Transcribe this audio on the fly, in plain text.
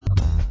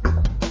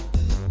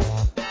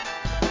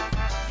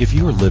If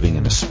you are living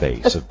in a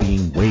space of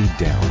being weighed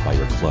down by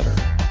your clutter,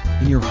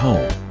 in your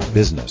home,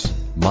 business,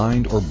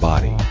 mind, or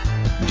body,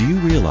 do you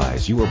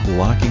realize you are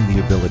blocking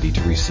the ability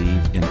to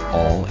receive in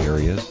all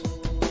areas?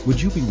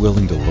 Would you be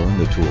willing to learn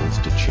the tools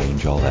to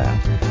change all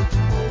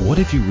that? What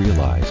if you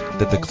realized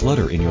that the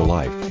clutter in your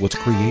life was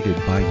created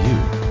by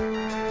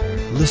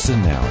you?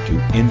 Listen now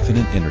to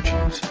Infinite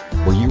Energies,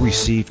 where you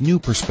receive new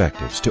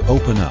perspectives to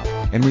open up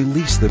and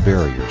release the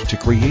barriers to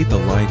create the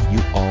life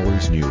you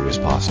always knew is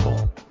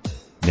possible.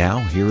 Now,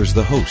 here is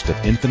the host of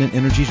Infinite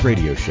Energies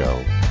radio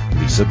show,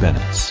 Lisa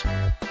Bennett.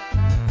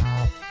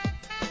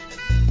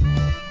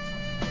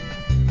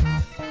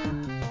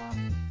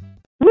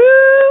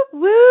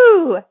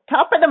 Woo!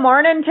 Top of the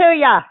morning to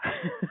ya.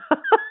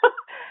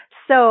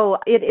 So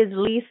it is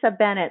Lisa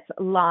Bennett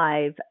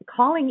live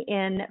calling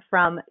in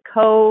from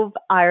Cobh,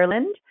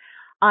 Ireland.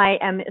 I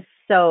am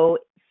so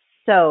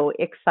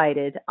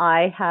excited.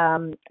 I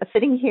am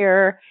sitting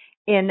here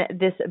in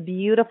this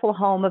beautiful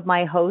home of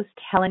my host,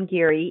 Helen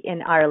Geary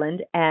in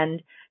Ireland,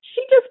 and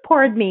she just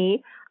poured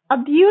me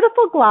a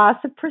beautiful glass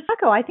of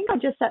Prosecco. I think I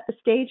just set the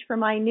stage for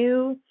my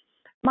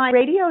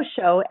radio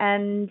show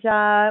and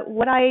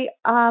what I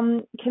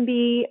can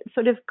be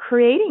sort of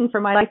creating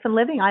for my life and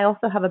living. I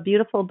also have a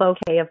beautiful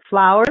bouquet of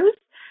flowers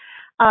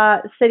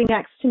sitting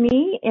next to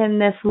me in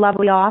this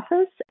lovely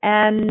office.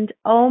 And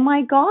oh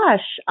my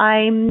gosh,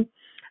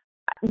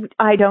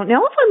 I don't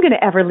know if I'm going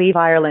to ever leave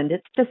Ireland.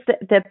 It's just that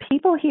the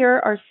people here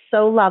are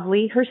so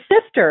lovely. Her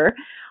sister,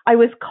 I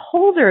was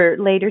colder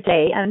later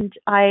day and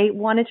I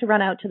wanted to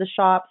run out to the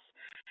shops,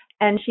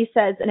 and she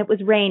says, and it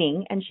was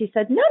raining, and she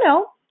said,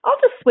 no, I'll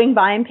just swing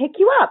by and pick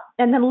you up.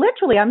 And then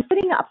literally I'm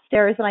sitting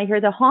upstairs and I hear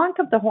the honk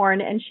of the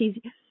horn and she's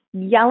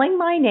yelling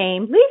my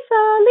name,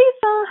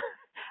 Lisa.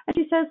 And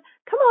she says,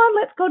 come on,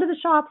 let's go to the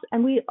shops.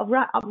 And we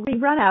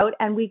run out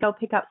and we go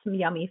pick up some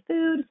yummy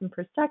food, some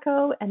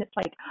Prosecco. And it's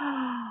like,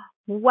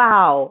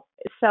 wow.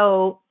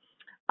 So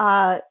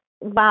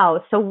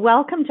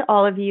welcome to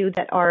all of you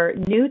that are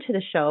new to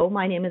the show.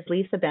 My name is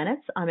Lisa Bennett.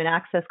 I'm an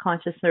Access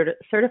Conscious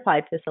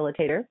certified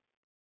facilitator.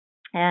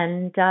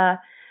 And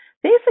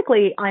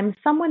basically, I'm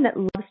someone that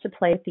loves to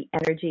play with the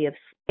energy of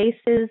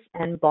spaces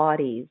and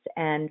bodies.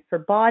 And for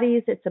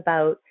bodies, it's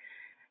about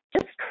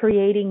just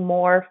creating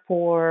more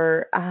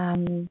for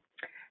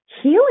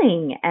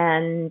healing.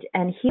 And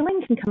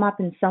healing can come up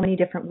in so many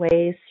different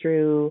ways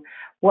through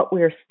what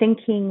we're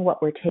thinking,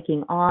 what we're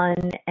taking on,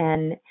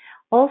 and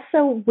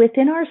also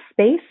within our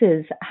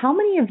spaces. How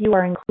many of you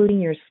are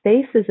including your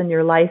spaces in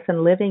your life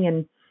and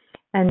living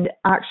and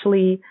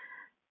actually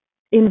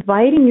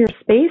inviting your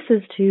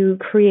spaces to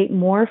create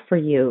more for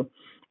you?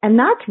 And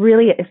that's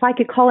really, if I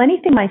could call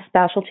anything my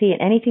specialty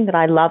and anything that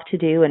I love to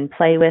do and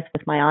play with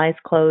my eyes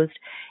closed,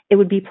 it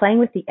would be playing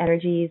with the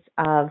energies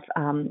of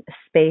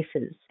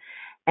spaces.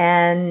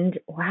 And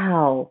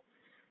wow,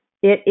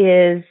 it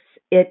is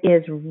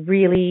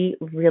really,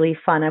 really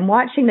fun. I'm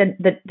watching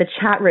the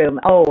chat room.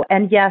 Oh,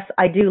 and yes,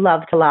 I do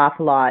love to laugh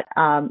a lot.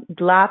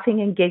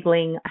 Laughing and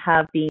giggling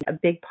have been a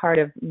big part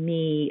of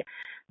me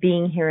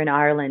being here in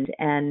Ireland,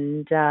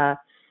 and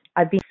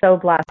I've been so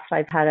blessed.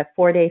 I've had a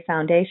 4-day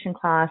foundation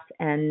class,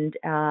 and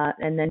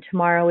then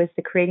tomorrow is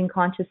the Creating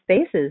Conscious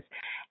Spaces.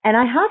 And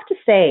I have to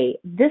say,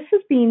 this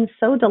has been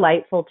so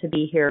delightful to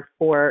be here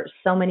for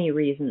so many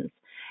reasons.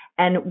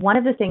 And one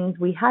of the things,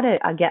 we had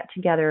a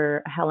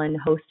get-together Helen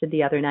hosted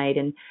the other night,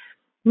 and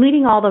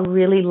meeting all the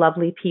really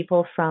lovely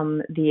people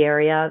from the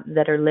area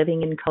that are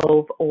living in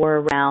Cobh or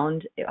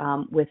around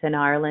within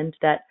Ireland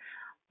that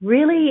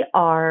really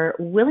are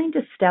willing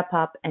to step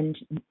up and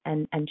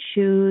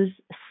choose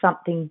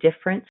something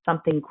different,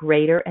 something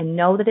greater, and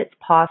know that it's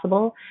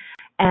possible.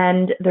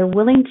 And they're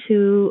willing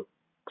to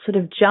sort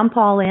of jump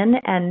all in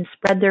and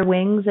spread their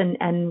wings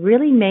and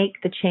really make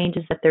the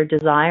changes that they're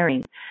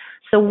desiring.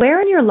 So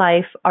where in your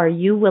life are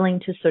you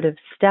willing to sort of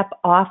step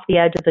off the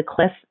edge of the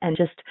cliff and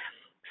just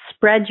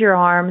spread your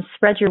arms,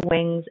 spread your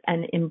wings,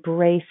 and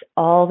embrace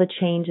all the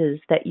changes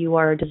that you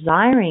are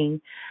desiring,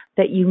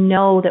 that you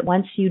know that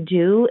once you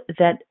do,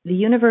 that the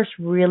universe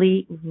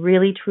really,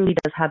 really, truly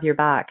does have your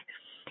back.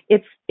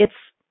 It's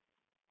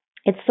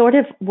sort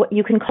of what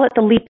you can call it,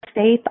 the leap of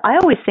faith. I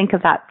always think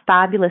of that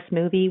fabulous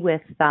movie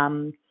with,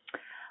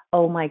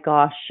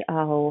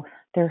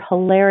 they're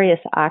hilarious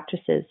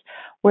actresses,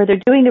 where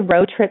they're doing the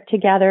road trip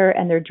together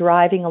and they're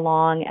driving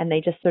along and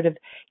they just sort of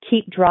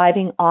keep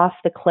driving off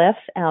the cliff.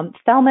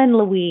 Thelma and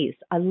Louise,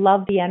 I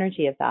love the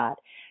energy of that.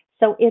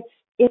 So it's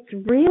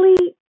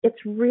really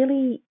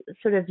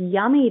sort of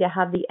yummy to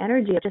have the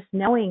energy of just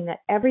knowing that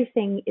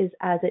everything is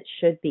as it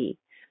should be.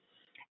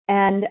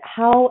 And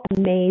how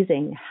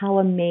amazing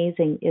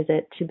is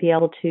it to be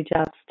able to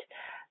just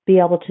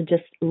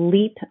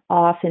leap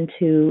off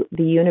into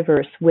the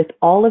universe with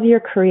all of your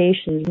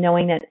creations,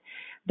 knowing that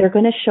they're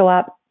going to show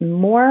up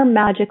more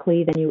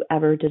magically than you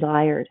ever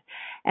desired.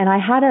 And I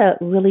had a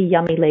really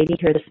yummy lady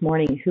here this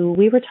morning who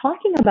we were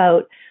talking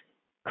about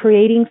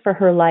creating for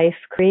her life,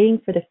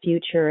 creating for the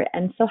future.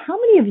 And so how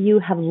many of you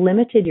have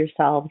limited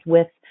yourselves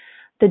with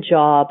the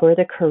job or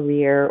the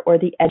career or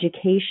the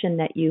education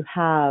that you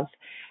have?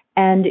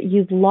 and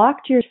you've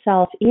locked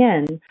yourself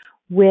in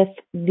with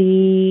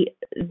the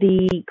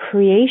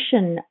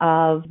creation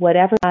of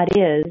whatever that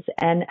is,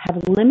 and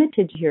have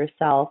limited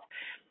yourself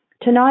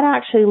to not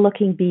actually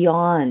looking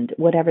beyond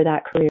whatever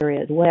that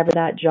career is, whatever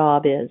that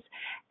job is,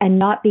 and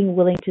not being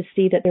willing to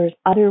see that there's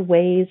other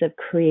ways of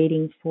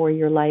creating for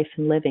your life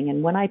and living.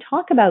 And when I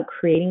talk about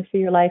creating for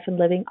your life and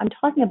living, I'm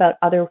talking about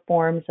other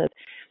forms of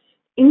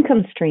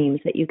income streams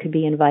that you could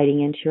be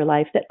inviting into your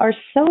life that are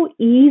so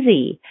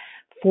easy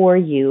for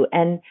you.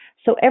 And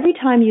so every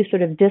time you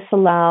sort of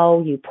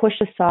disallow, you push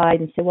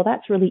aside and say, well,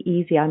 that's really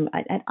easy.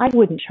 I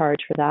wouldn't charge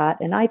for that.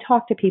 And I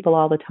talk to people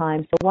all the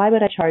time. So why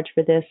would I charge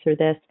for this or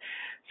this?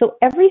 So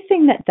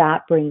everything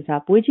that brings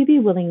up, would you be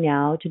willing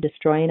now to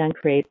destroy and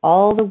uncreate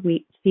all the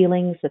weak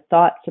feelings, the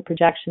thoughts, the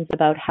projections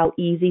about how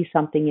easy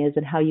something is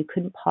and how you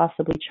couldn't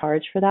possibly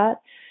charge for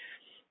that?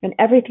 And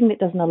everything that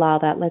doesn't allow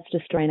that, let's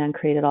destroy and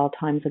uncreate at all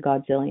times a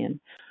godzillion.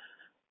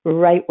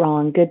 Right,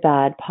 wrong, good,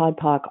 bad, pod,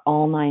 poc,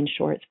 all nine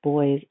shorts,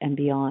 boys, and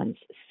beyonds.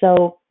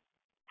 So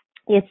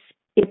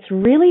it's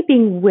really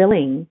being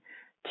willing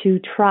to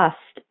trust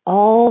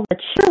all the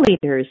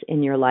cheerleaders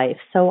in your life.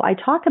 So I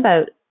talk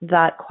about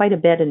that quite a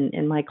bit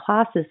in my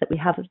classes, that we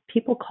have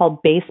people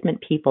called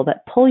basement people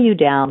that pull you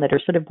down, that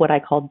are sort of what I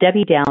call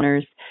Debbie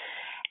Downers.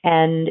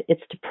 And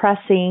it's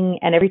depressing.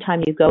 And every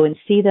time you go and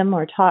see them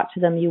or talk to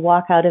them, you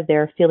walk out of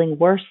there feeling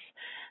worse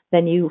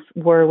than you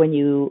were when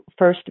you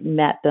first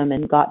met them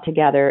and got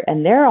together.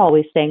 And they're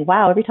always saying,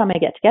 wow, every time I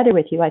get together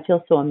with you, I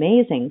feel so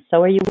amazing.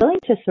 So are you willing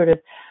to sort of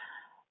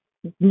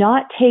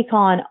not take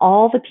on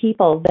all the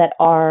people that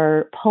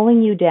are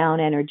pulling you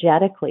down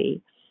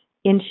energetically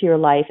into your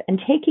life and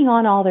taking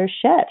on all their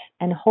shit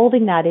and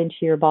holding that into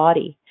your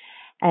body?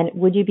 And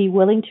would you be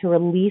willing to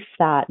release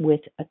that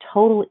with a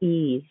total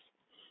ease?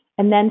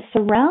 And then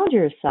surround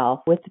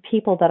yourself with the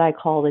people that I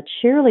call the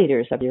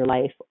cheerleaders of your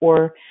life,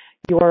 or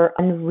your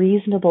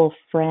unreasonable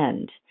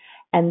friend.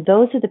 And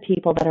those are the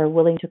people that are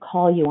willing to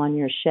call you on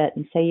your shit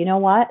and say, you know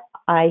what?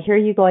 I hear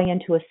you going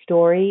into a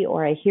story,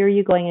 or I hear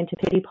you going into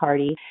pity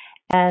party.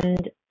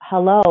 And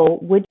hello,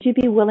 would you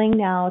be willing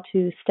now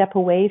to step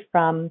away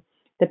from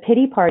the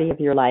pity party of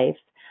your life,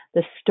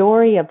 the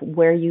story of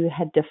where you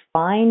had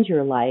defined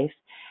your life,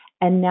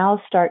 and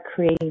now start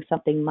creating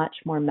something much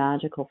more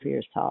magical for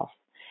yourself?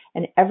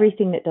 And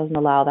everything that doesn't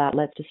allow that,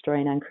 let's destroy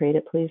and uncreate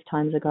it, please,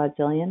 times a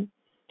godzillion.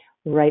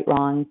 Right,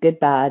 wrong, good,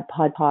 bad,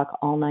 pod, poc,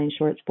 all nine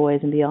shorts,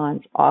 boys, and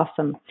beyonds.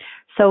 Awesome.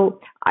 So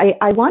I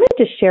wanted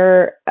to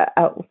share,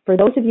 for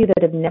those of you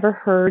that have never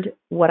heard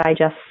what I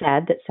just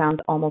said that sounds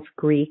almost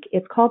Greek,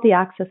 it's called the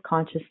Access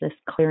Consciousness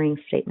Clearing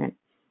Statement.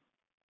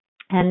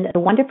 And the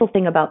wonderful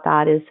thing about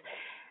that is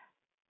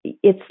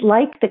it's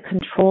like the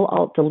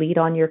Control-Alt-Delete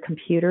on your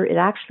computer. It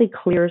actually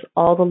clears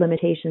all the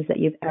limitations that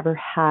you've ever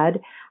had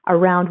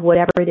around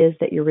whatever it is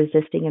that you're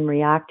resisting and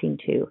reacting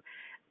to.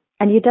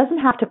 And it doesn't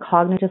have to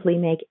cognitively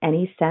make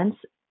any sense,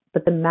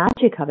 but the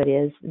magic of it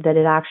is that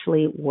it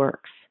actually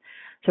works.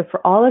 So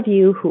for all of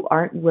you who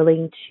aren't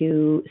willing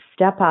to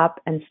step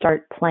up and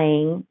start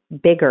playing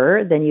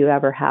bigger than you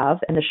ever have,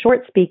 and the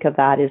short speak of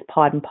that is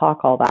pod and poc,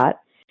 all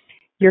that,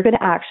 you're going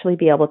to actually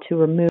be able to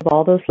remove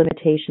all those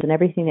limitations and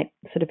everything that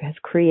sort of has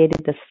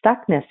created the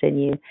stuckness in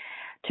you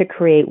to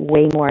create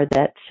way more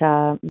that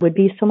would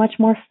be so much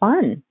more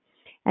fun.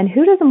 And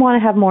who doesn't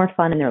want to have more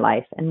fun in their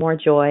life, and more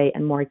joy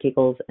and more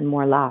giggles and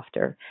more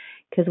laughter?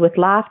 Because with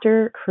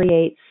laughter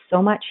creates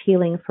so much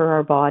healing for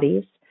our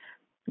bodies,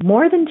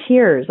 more than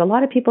tears. A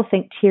lot of people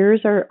think tears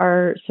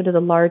are sort of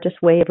the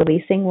largest way of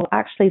releasing. Well,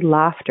 actually,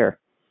 laughter.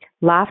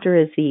 Laughter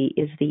is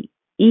the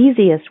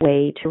easiest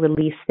way to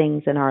release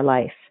things in our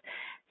life.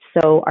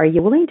 So are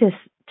you willing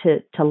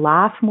to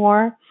laugh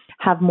more,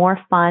 have more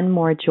fun,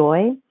 more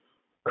joy?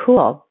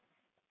 Cool.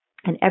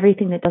 And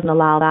everything that doesn't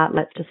allow that,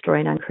 let's destroy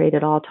and uncreate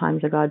at all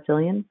times a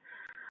godzillion.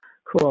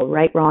 Cool.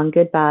 Right, wrong,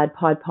 good, bad,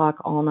 pod, poc,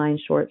 all nine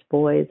shorts,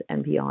 boys,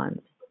 and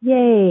beyonds.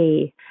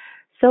 Yay.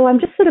 So I'm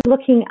just sort of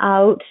looking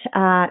out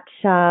at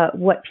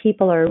what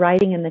people are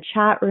writing in the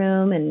chat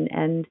room,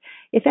 and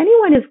if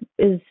anyone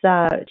is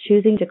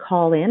choosing to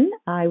call in,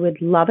 I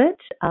would love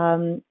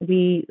it.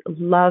 We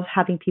love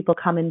having people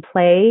come and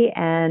play,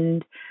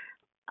 and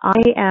I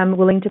am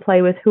willing to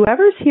play with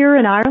whoever's here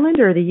in Ireland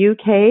or the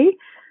UK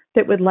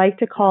that would like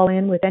to call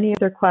in with any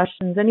other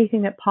questions,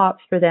 anything that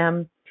pops for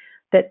them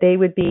that they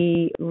would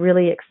be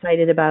really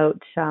excited about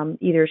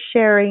either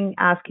sharing,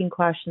 asking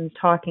questions,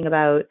 talking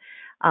about.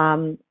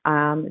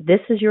 This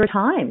is your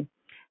time.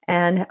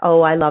 And,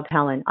 oh, I love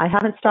Helen. I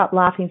haven't stopped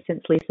laughing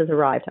since Lisa's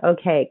arrived.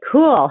 Okay,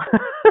 cool.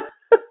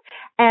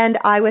 And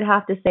I would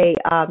have to say,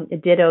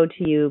 ditto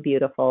to you,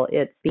 beautiful.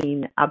 It's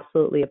been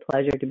absolutely a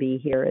pleasure to be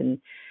here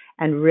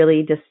and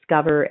really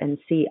discover and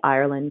see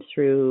Ireland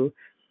through,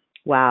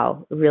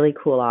 wow, really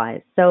cool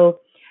eyes. So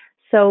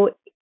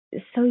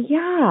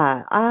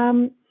yeah.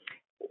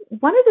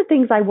 One of the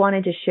things I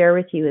wanted to share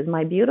with you is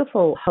my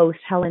beautiful host,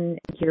 Helen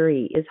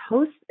Geary,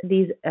 hosts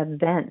these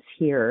events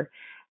here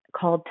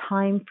called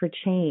Time for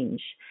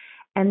Change.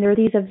 And there are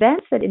these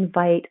events that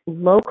invite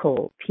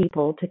local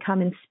people to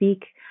come and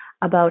speak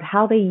about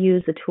how they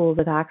use the tools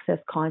of Access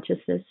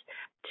Consciousness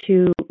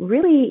to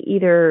really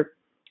either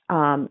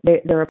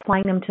they're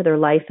applying them to their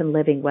life and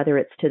living, whether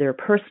it's to their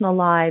personal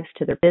lives,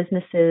 to their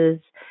businesses.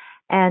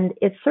 And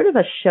it's sort of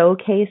a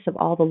showcase of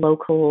all the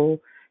local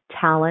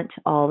talent,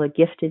 all the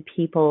gifted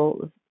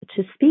people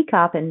to speak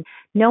up. And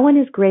no one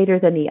is greater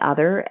than the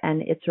other.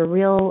 And it's a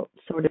real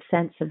sort of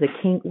sense of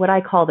what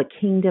I call the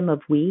kingdom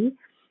of we,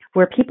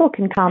 where people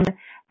can come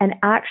and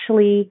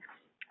actually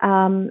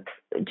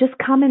just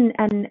come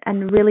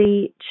and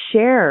really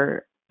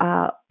share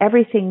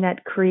everything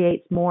that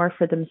creates more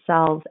for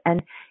themselves.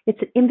 And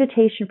it's an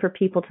invitation for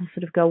people to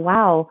sort of go,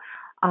 wow,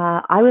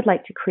 I would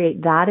like to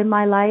create that in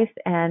my life,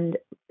 and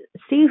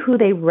see who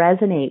they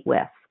resonate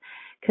with.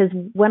 Because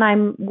when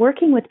I'm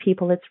working with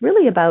people, it's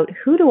really about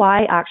who do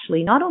I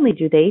actually, not only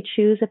do they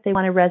choose if they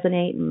want to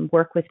resonate and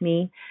work with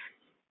me,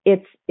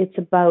 it's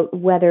about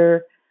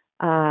whether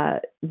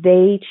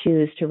they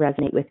choose to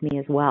resonate with me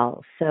as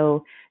well.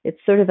 So it's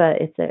sort of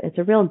it's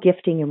a real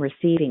gifting and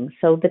receiving.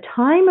 So the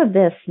time of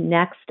this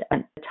next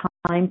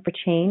Time for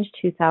Change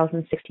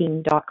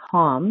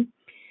 2016.com,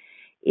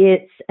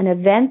 it's an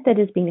event that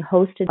is being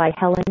hosted by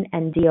Helen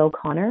and Dee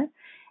O'Connor.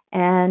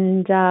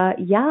 And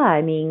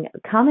I mean,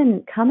 come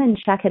and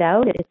check it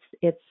out.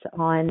 It's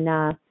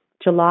on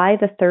July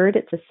the 3rd.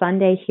 It's a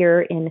Sunday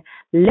here in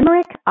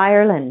Limerick,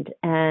 Ireland,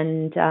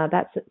 and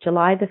that's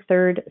July the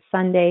 3rd,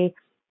 Sunday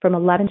from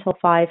 11 till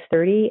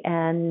 5:30,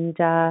 and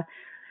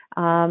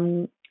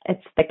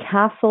it's the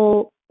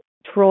Castle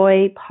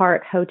Troy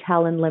Park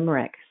Hotel in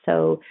Limerick.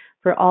 So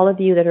for all of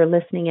you that are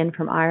listening in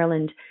from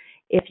Ireland,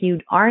 if you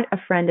aren't a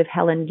friend of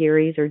Helen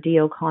Geary's or Dee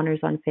O'Connor's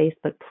on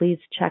Facebook, please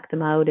check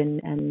them out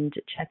and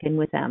check in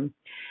with them.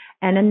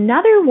 And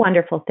another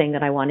wonderful thing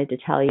that I wanted to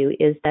tell you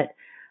is that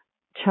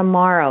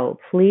tomorrow,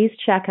 please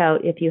check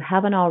out, if you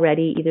haven't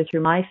already, either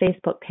through my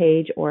Facebook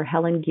page or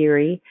Helen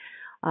Geary,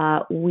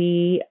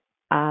 we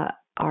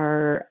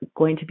are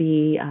going to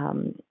be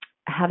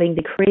having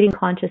the Creating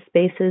Conscious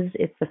Spaces.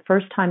 It's the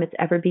first time it's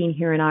ever been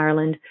here in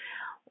Ireland.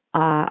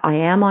 I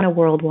am on a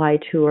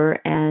worldwide tour,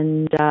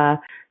 and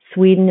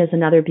Sweden is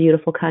another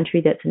beautiful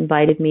country that's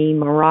invited me,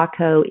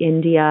 Morocco,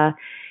 India.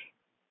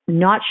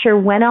 Not sure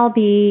when I'll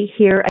be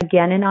here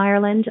again in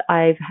Ireland.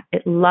 I've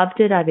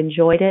loved it. I've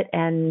enjoyed it.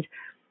 And,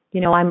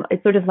 you know,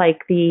 it's sort of like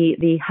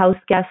the house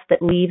guest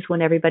that leaves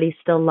when everybody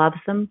still loves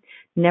them.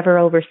 Never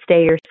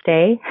overstay or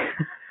stay.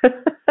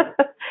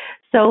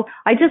 So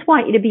I just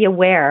want you to be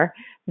aware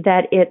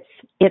that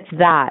it's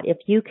that. If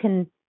you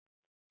can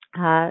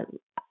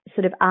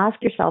sort of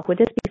ask yourself, would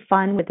this be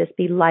fun? Would this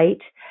be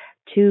light?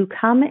 To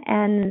come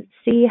and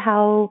see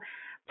how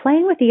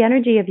playing with the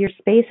energy of your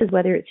spaces,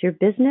 whether it's your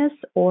business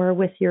or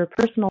with your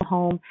personal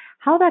home,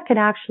 how that can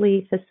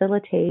actually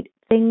facilitate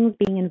things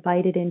being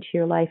invited into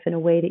your life in a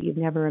way that you've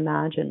never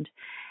imagined.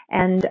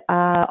 And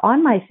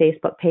on my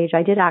Facebook page,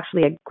 I did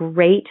actually a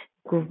great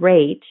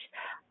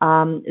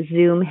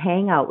Zoom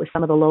hangout with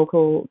some of the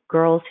local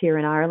girls here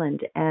in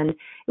Ireland. And it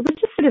was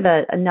just sort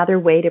of another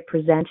way to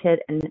present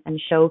it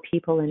and show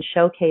people and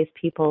showcase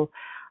people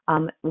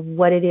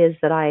what it is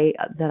that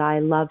I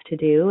love to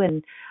do.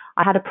 And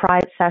I had a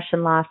private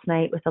session last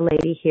night with a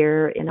lady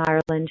here in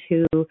Ireland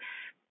who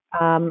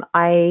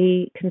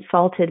I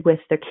consulted with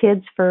their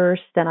kids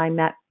first, then I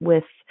met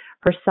with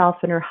herself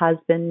and her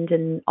husband,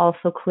 and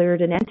also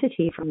cleared an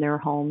entity from their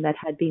home that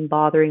had been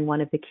bothering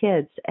one of the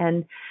kids.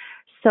 And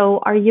so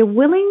are you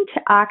willing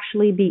to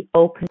actually be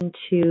open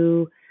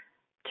to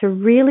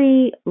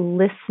really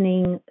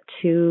listening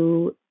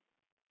to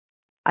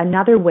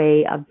another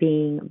way of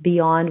being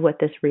beyond what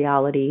this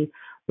reality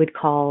would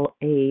call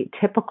a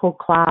typical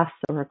class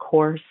or a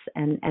course,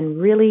 and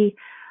really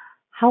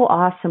how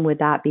awesome would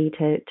that be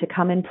to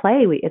come and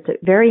play? It's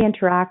very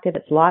interactive.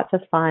 It's lots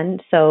of fun.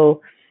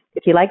 So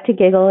if you like to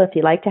giggle, if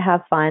you like to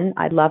have fun,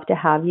 I'd love to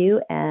have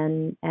you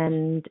and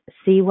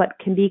see what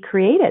can be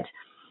created.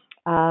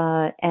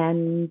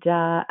 And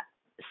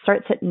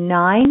starts at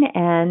 9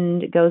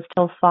 and goes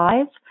till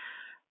 5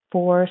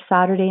 for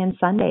Saturday and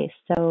Sunday.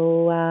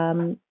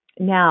 So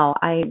now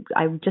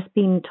I've just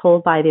been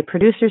told by the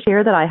producers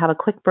here that I have a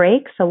quick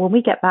break. So when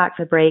we get back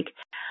to the break,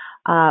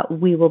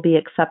 we will be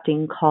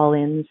accepting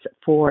call-ins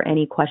for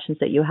any questions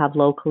that you have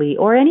locally,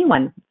 or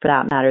anyone for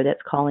that matter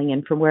that's calling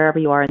in from wherever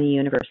you are in the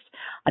universe.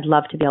 I'd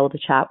love to be able to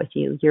chat with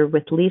you. You're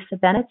with Lisa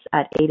Bennett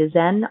at A to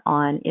Zen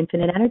on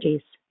Infinite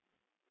Energies.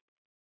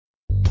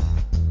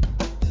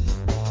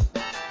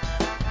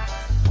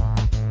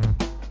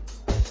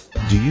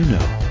 Do you know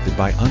that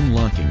by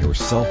unlocking your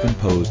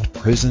self-imposed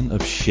prison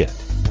of shit,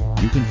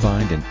 you can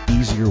find an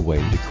easier way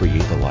to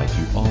create the life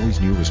you always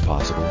knew was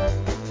possible?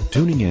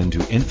 Tuning in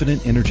to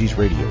Infinite Energies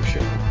radio show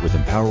with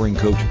empowering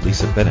coach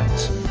Lisa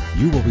Bennett,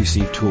 you will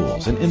receive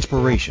tools and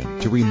inspiration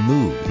to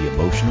remove the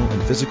emotional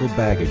and physical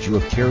baggage you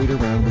have carried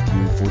around with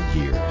you for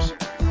years.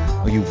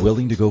 Are you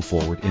willing to go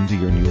forward into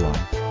your new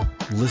life?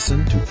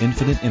 Listen to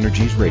Infinite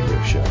Energies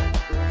radio show,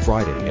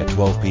 Friday at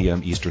 12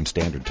 p.m. Eastern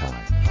Standard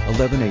Time,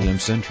 11 a.m.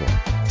 Central,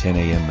 10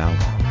 a.m.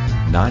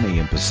 Mountain, 9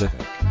 a.m.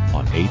 Pacific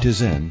on A to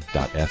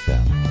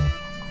Zen.fm.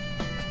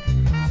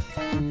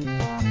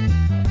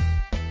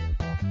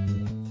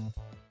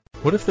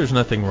 What if there's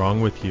nothing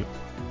wrong with you?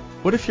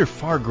 What if you're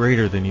far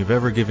greater than you've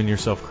ever given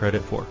yourself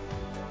credit for?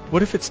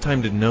 What if it's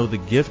time to know the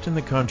gift and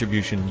the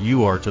contribution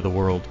you are to the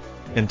world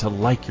and to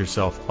like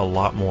yourself a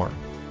lot more?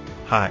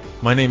 Hi,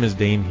 my name is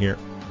Dane here.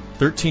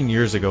 13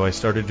 years ago, I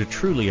started to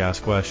truly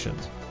ask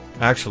questions.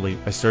 Actually,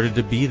 I started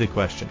to be the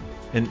question,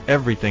 and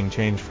everything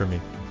changed for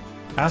me.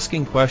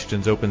 Asking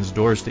questions opens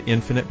doors to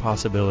infinite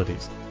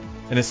possibilities.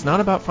 And it's not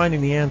about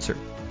finding the answer.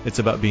 It's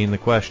about being the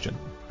question.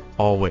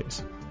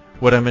 Always.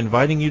 What I'm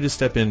inviting you to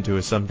step into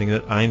is something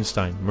that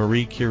Einstein,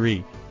 Marie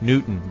Curie,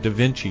 Newton, Da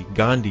Vinci,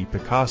 Gandhi,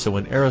 Picasso,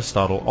 and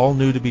Aristotle all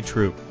knew to be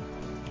true.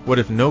 What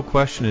if no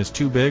question is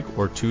too big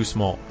or too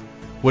small?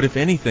 What if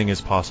anything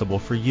is possible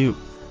for you?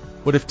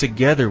 What if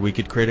together we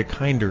could create a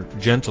kinder,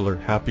 gentler,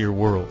 happier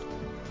world?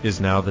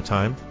 Is now the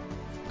time?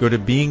 Go to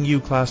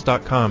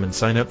beingyouclass.com and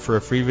sign up for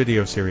a free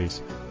video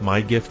series, My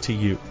Gift to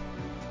You.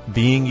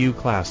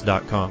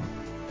 beingyouclass.com.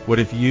 What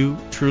if you,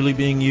 truly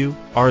being you,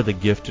 are the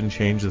gift and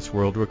change this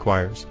world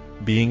requires?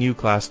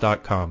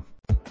 beingyouclass.com.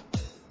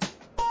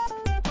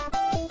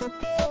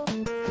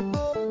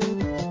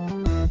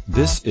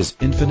 This is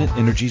Infinite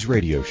Energies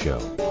Radio Show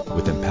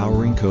with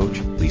empowering coach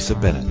Lisa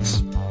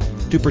Bennett.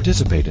 To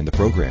participate in the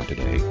program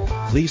today,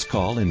 please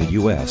call in the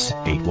U.S.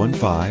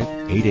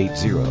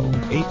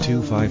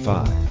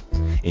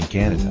 815-880-8255. In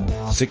Canada,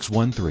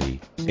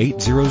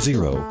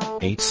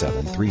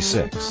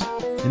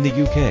 613-800-8736. In the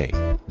UK,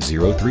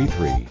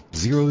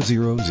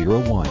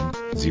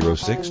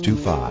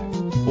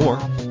 033-0001-0625. Or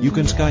you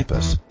can Skype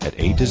us at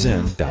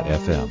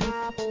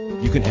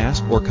a2zen.fm. You can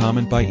ask or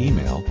comment by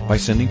email by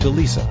sending to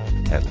Lisa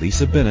at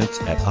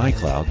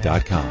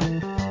lisabennett@icloud.com.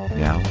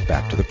 Now,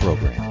 back to the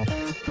program.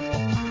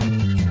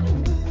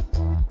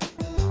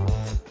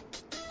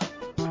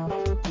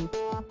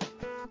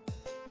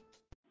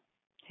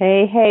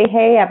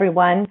 Hey,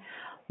 everyone.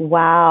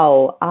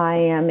 Wow, I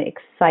am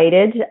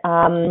excited.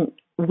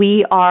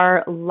 We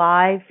are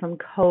live from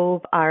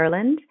Cove,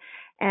 Ireland,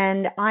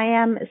 and I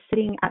am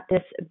sitting at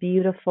this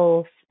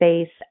beautiful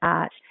space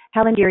at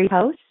Helen Deary's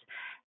house.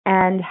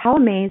 And how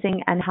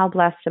amazing and how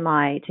blessed am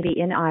I to be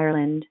in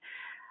Ireland.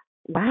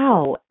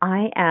 Wow,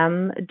 I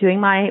am doing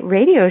my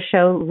radio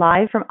show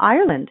live from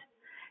Ireland.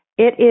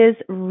 It is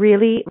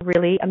really,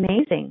 really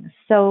amazing.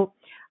 So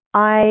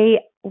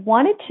I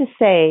wanted to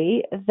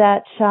say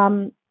that,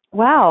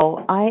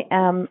 wow,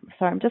 I'm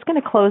just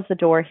going to close the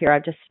door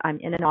here. I'm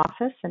in an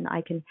office and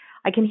I can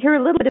hear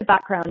a little bit of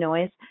background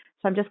noise.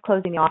 So I'm just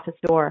closing the office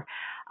door.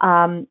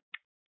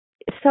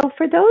 So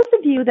for those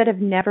of you that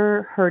have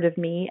never heard of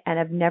me and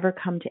have never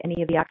come to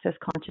any of the Access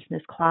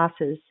Consciousness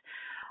classes,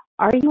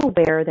 are you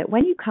aware that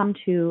when you come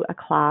to a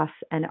class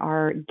and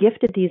are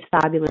gifted these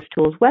fabulous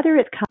tools, whether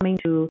it's coming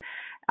to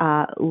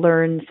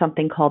learn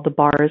something called the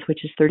bars,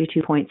 which is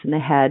 32 points in the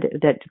head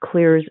that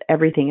clears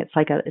everything. It's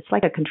like a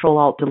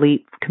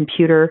Control-Alt-Delete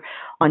computer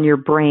on your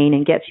brain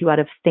and gets you out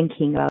of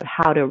thinking about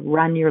how to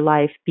run your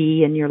life,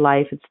 be in your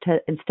life,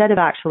 instead of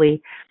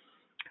actually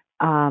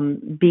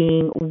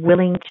being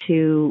willing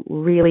to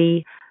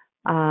really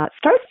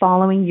start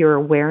following your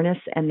awareness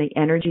and the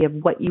energy of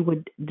what you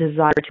would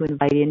desire to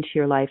invite into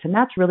your life. And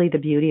that's really the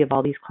beauty of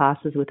all these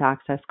classes with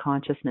Access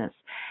Consciousness.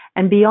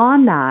 And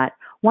beyond that,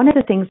 one of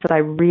the things that I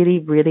really,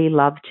 really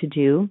love to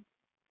do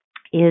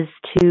is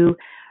to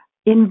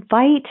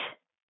invite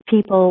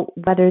people,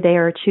 whether they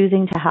are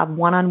choosing to have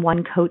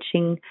one-on-one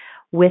coaching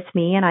with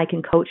me, and I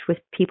can coach with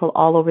people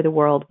all over the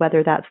world,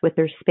 whether that's with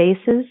their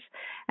spaces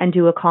and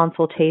do a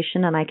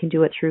consultation, and I can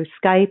do it through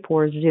Skype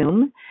or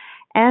Zoom,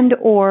 and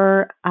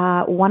or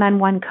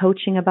one-on-one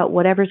coaching about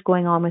whatever's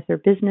going on with their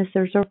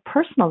businesses or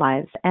personal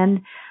lives.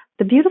 And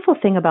the beautiful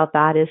thing about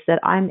that is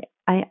that I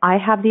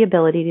have the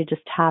ability to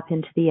just tap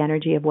into the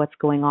energy of what's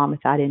going on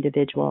with that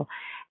individual.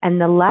 And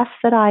the less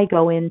that I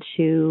go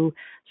into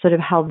sort of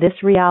how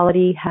this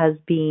reality has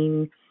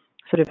been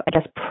sort of, I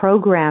guess,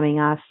 programming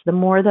us, the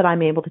more that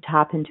I'm able to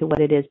tap into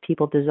what it is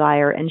people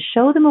desire and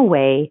show them a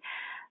way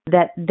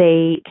that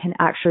they can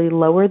actually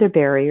lower their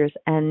barriers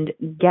and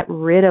get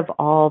rid of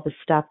all the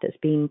stuff that's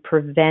been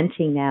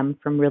preventing them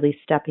from really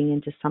stepping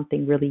into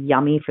something really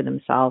yummy for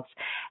themselves.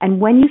 And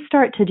when you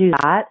start to do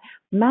that,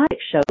 magic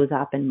shows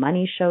up and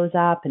money shows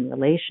up and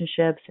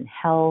relationships and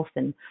health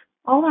and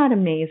all that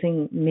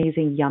amazing,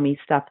 amazing, yummy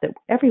stuff that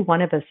every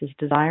one of us is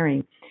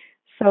desiring.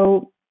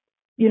 So,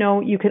 you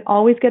know, you can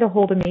always get a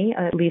hold of me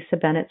at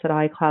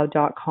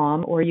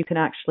lisabennett@icloud.com, or you can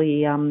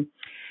actually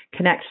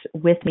connect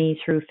with me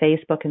through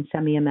Facebook and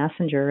send me a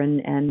messenger.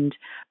 And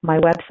my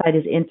website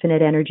is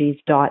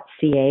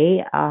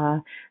infiniteenergies.ca.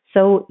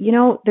 So, you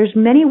know, there's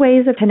many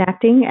ways of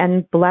connecting,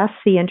 and bless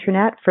the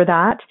internet for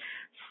that.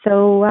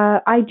 So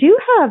I do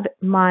have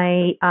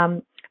my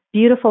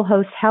beautiful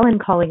host, Helen,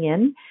 calling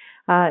in.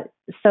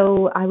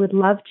 So I would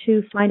love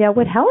to find out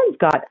what Helen's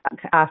got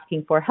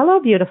asking for. Hello,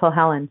 beautiful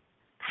Helen.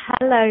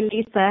 Hello,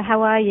 Lisa.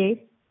 How are you?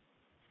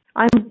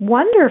 I'm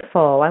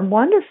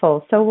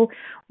wonderful. So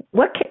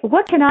what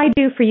can I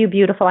do for you,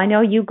 beautiful? I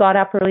know you got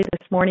up early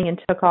this morning and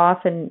took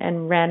off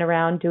and ran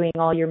around doing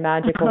all your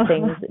magical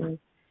things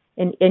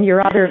in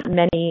your other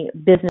many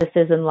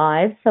businesses and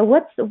lives. So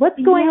what's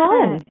going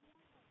on?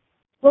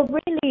 Well,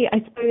 really, I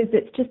suppose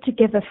it's just to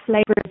give a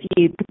flavour of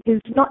you,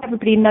 because not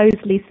everybody knows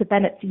Lisa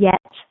Bennett yet.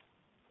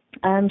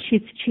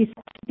 She's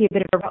to be a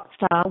bit of a rock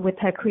star with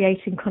her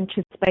creating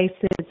conscious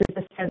spaces, is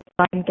the sense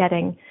I'm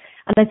getting.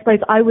 And I suppose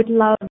I would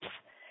love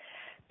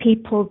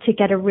people to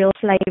get a real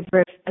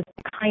flavour of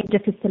the kind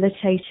of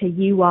facilitator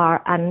you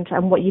are and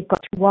what you've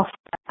got to offer.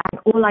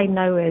 And all I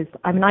know is,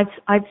 I mean,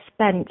 I've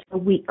spent a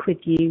week with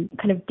you,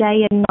 kind of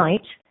day and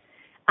night,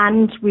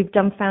 and we've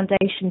done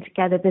foundation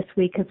together this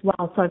week as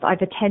well. So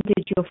I've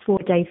attended your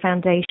 4-day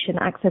foundation,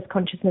 Access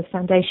Consciousness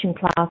Foundation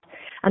class,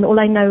 and all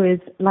I know is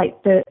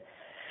like the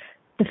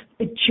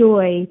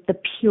joy, the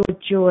pure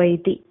joy,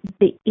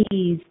 the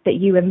ease that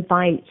you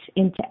invite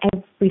into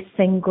every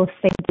single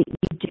thing that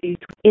you do.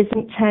 It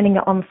isn't turning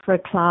it on for a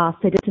class.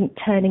 It isn't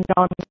turning it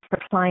on for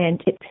a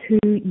client. It's who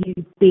you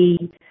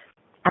be.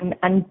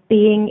 And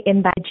being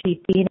in that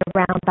G, being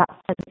around that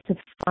sense of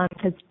fun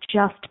has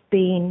just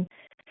been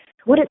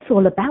what it's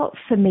all about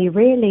for me,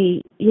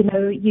 really. You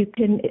know,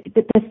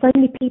 there's so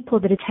many people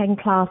that attend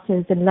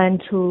classes and learn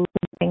tools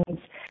and things,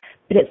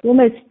 but it's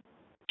almost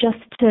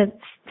just to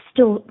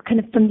still kind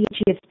of from the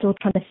energy of still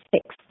trying to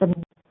fix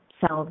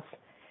themselves.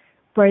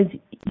 Whereas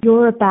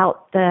you're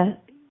about the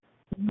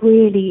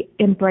really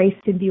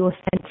embracing the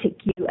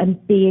authentic you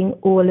and being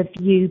all of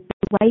you,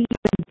 the way you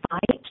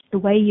invite, the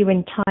way you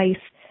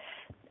entice.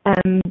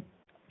 And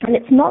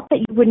it's not that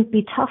you wouldn't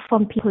be tough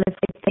on people if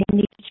they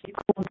need to be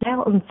called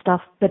out and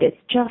stuff, but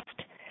it's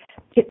just,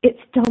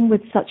 it's done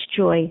with such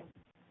joy,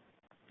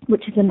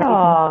 which is amazing.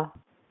 Oh,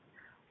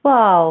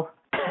 wow.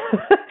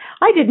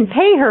 I didn't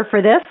pay her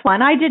for this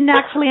one. I didn't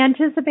actually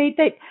anticipate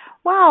that.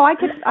 Wow,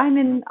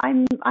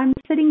 I'm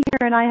sitting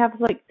here and I have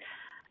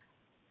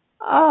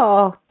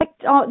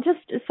just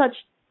such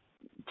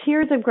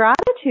tears of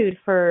gratitude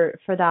for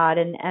that.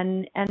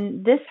 And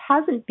this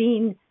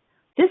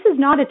is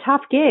not a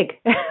tough gig.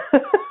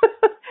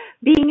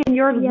 Being in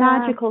your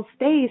magical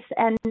space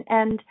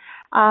and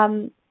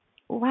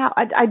wow,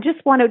 I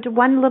just wanted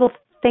one little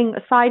thing,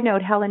 a side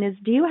note, Helen, is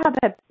do you have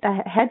a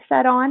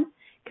headset on?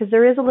 Because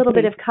there is a little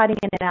bit of cutting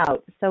in and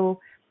out.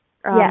 So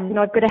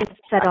no, I've got a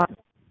headset on.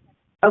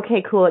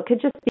 Okay, cool. It could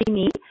just be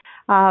me.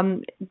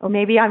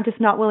 Maybe I'm just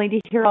not willing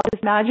to hear all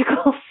this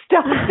magical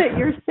stuff that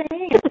you're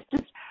saying. It's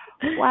just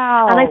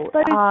wow. And I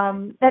suppose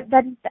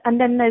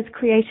and then there's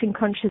creating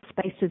conscious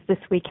spaces this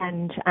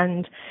weekend.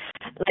 And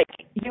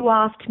like you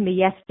asked me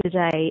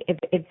yesterday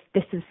if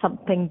this is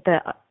something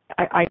that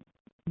I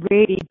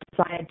really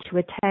desired to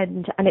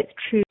attend, and it's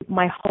true.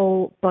 My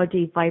whole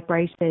body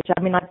vibrated.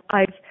 I mean,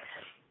 I've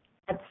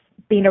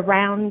been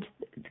around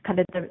kind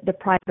of the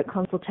private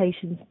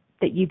consultations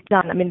that you've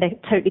done. I mean, they're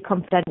totally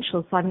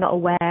confidential, so I'm not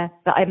aware,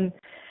 but I'm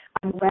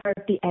aware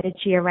of the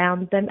energy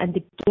around them and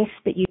the gift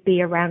that you'd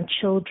be around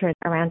children,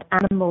 around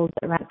animals,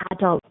 around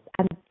adults,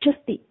 and just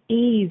the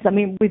ease. I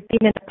mean, we've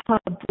been in a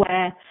pub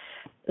where,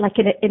 like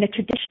in a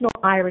traditional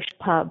Irish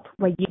pub,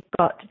 where you've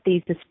got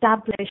these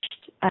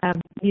established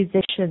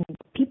musicians.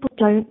 People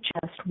don't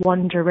just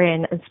wander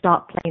in and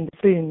start playing the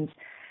spoons.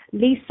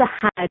 Lisa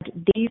had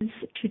these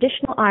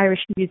traditional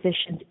Irish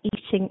musicians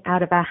eating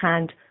out of her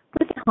hand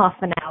within half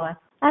an hour,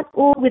 and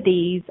all with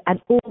ease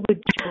and all with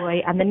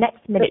joy, and the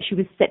next minute she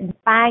was sitting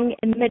bang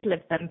in the middle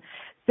of them.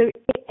 So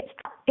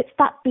it's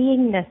that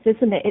beingness,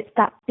 isn't it? It's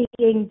that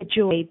being the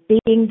joy,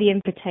 being the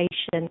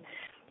invitation,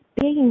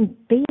 being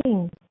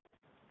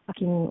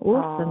fucking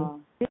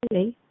awesome,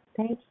 really.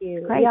 Thank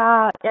you. Great.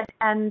 Yeah,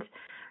 and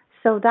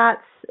so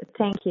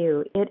thank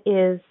you. It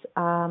is,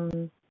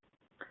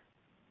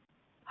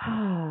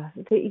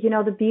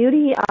 the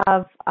beauty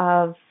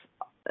of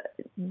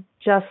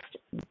just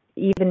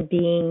even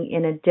being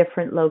in a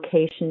different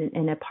location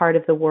in a part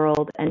of the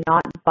world and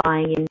not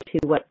buying into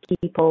what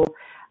people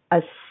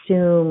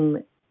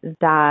assume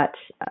that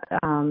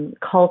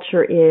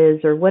culture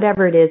is or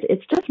whatever it is.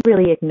 It's just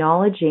really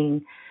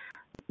acknowledging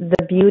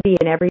the beauty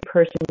in every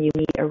person you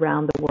meet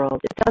around the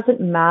world. It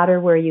doesn't matter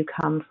where you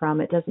come from.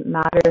 It doesn't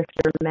matter if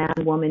you're a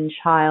man, woman,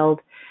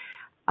 child.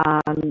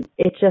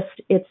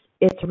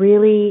 It's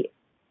really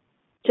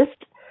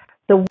just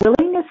the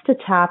willingness to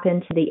tap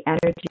into the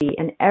energy,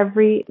 and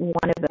every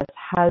one of us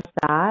has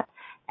that,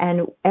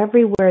 and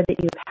everywhere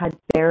that you've had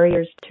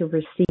barriers to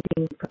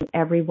receiving from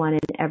everyone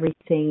and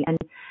everything, and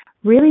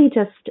really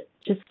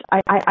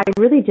I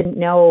really didn't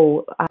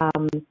know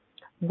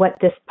what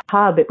this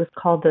pub, it was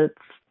called the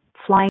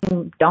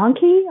Flying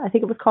Donkey, I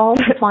think it was called,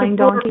 the Flying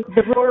Donkey.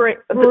 The Roaring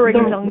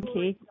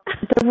Donkey.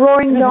 The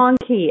Roaring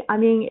Donkey. I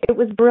mean, it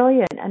was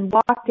brilliant, and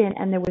walked in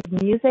and there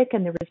was music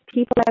and there was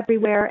people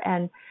everywhere,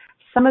 and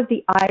some of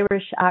the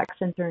Irish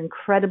accents are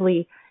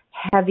incredibly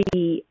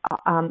heavy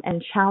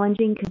and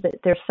challenging because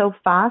they're so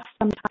fast.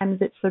 Sometimes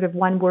it's sort of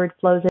one word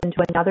flows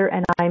into another,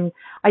 and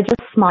I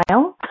just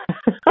smile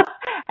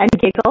and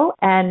giggle,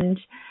 and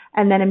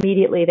then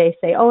immediately they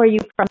say, "Oh, are you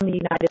from the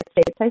United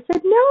States?" I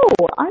said,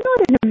 "No, I'm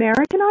not an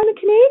American. I'm a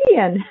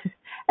Canadian."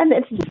 And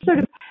it's just sort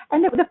of,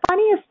 and the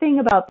funniest thing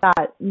about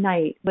that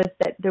night was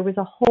that there was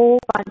a whole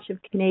bunch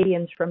of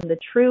Canadians from the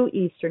true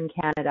Eastern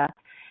Canada.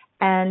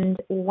 and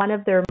one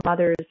of their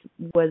mothers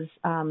was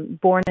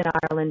born in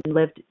Ireland,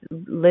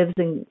 lives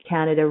in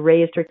Canada,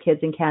 raised her kids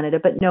in Canada,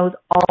 but knows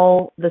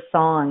all the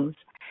songs.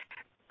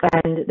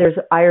 And there's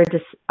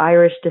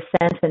Irish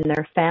descent in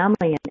their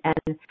family,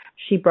 and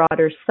she brought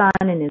her son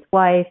and his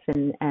wife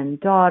and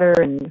daughter,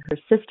 and her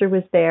sister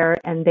was there,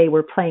 and they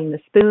were playing the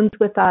spoons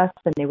with us,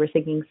 and they were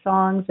singing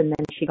songs, and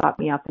then she got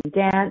me up and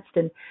danced,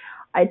 and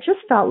I just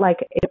felt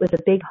like it was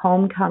a big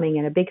homecoming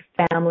and a big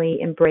family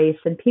embrace,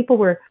 and people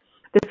were,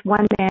 this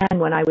one man,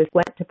 when I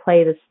went to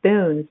play the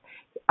spoons,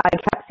 I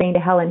kept saying to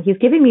Helen, he's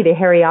giving me the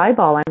hairy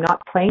eyeball, I'm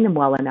not playing them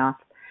well enough.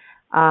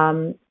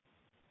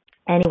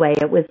 Anyway,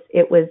 it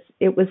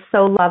was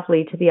so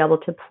lovely to be able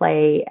to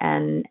play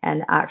and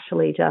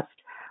actually just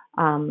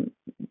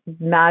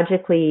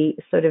magically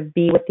sort of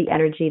be with the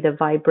energy, the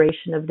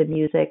vibration of the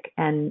music,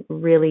 and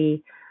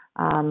really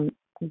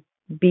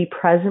be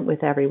present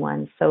with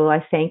everyone. So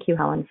I thank you,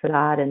 Helen, for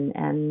that,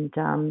 and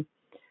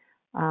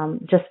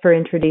just for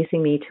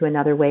introducing me to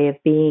another way of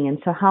being. And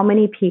so how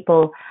many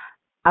people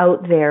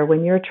out there,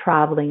 when you're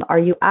traveling, are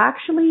you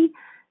actually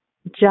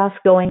just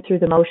going through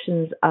the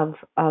motions of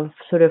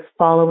sort of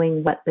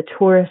following what the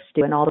tourists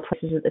do and all the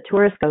places that the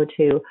tourists go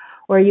to?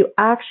 Or are you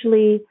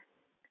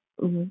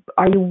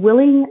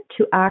willing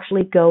to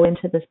actually go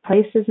into these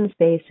places and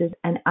spaces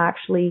and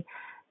actually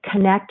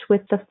connect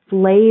with the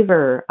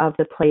flavor of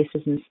the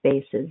places and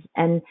spaces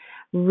and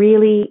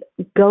really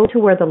go to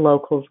where the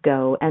locals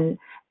go and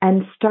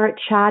start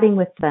chatting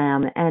with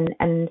them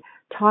and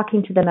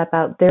talking to them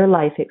about their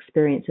life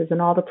experiences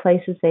and all the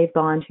places they've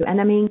gone to?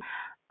 And I mean,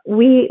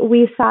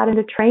 we sat in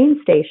a train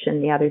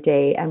station the other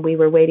day, and we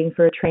were waiting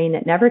for a train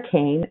that never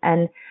came,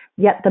 and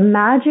yet the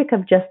magic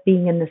of just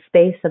being in the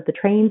space of the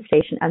train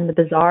station and the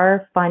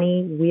bizarre,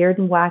 funny, weird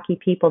and wacky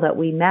people that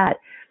we met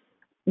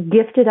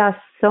gifted us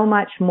so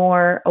much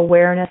more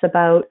awareness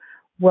about,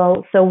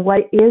 well, so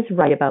what is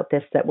right about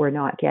this that we're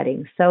not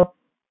getting? So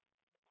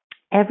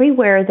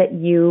everywhere that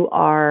you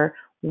are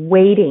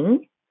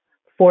waiting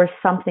for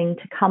something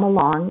to come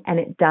along and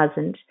it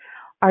doesn't,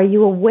 are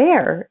you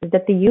aware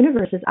that the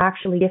universe is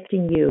actually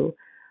gifting you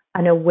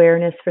an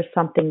awareness for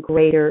something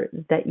greater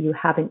that you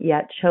haven't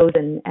yet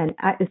chosen? And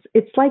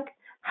it's like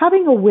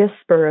having a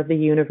whisper of the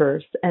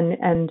universe,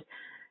 and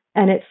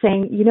it's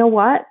saying, you know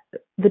what,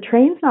 the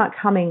train's not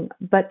coming,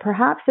 but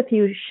perhaps if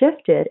you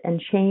shifted and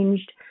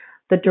changed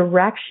the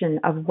direction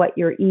of what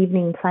your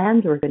evening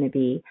plans were going to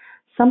be,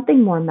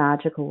 something more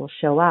magical will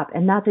show up.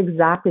 And that's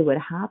exactly what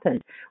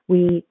happened.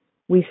 We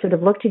sort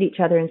of looked at each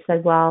other and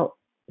said, well,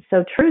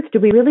 so Truth, do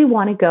we really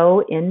want to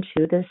go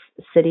into this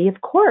city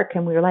of Cork?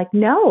 And we were like,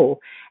 no.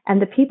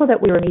 And the people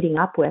that we were meeting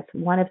up with,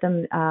 one of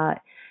them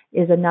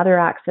is another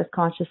Access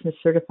Consciousness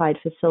certified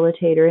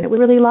facilitator, and it was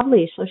really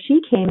lovely. So she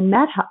came and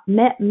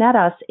met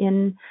us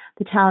in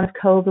the town of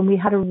Cove, and we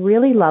had a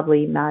really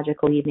lovely,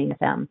 magical evening with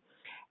them.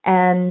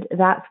 And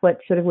that's what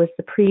sort of was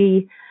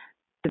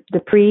the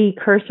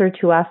precursor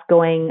to us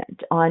going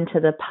on to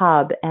the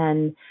pub.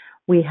 And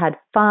we had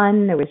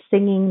fun, there was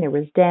singing, there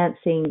was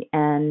dancing,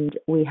 and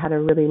we had a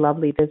really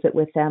lovely visit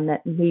with them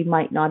that we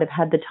might not have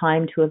had the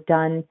time to have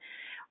done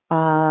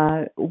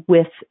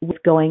with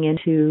going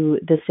into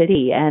the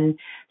city. And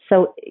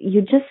so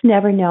you just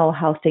never know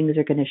how things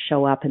are going to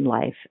show up in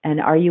life.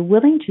 And are you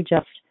willing to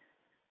just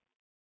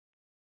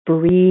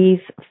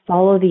breathe,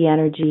 follow the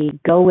energy,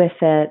 go with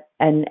it,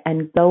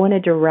 and go in a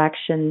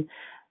direction?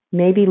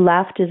 Maybe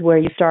left is where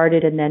you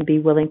started, and then be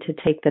willing to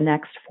take the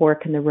next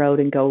fork in the road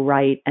and go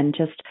right, and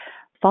just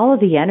follow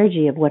the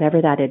energy of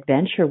whatever that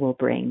adventure will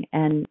bring.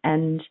 And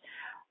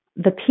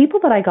the people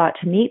that I got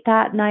to meet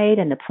that night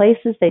and the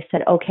places, they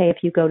said, okay, if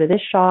you go to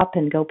this shop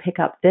and go pick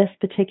up this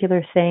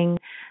particular thing,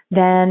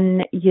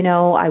 then, you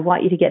know, I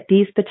want you to get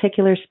these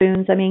particular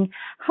spoons. I mean,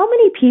 how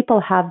many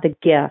people have the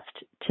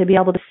gift to be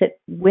able to sit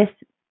with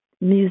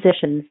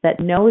musicians that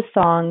know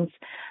songs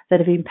that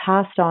have been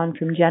passed on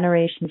from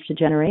generations to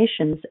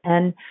generations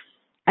and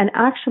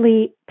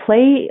actually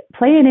play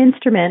an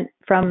instrument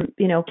from,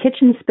 you know,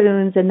 kitchen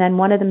spoons, and then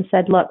one of them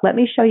said, look, let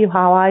me show you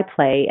how I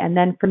play, and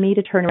then for me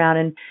to turn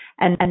around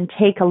and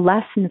take a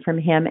lesson from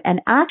him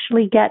and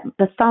actually get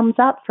the thumbs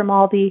up from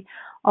all the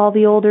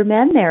older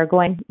men there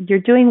going, you're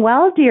doing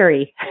well,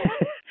 dearie.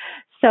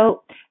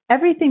 So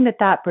everything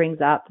that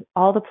brings up,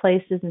 all the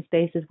places and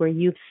spaces where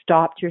you've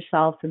stopped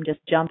yourself from just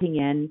jumping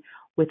in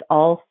with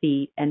all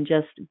feet and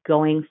just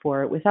going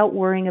for it without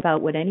worrying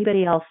about what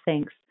anybody else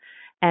thinks,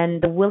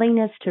 and the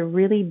willingness to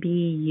really be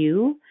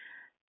you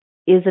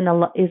is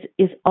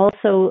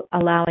also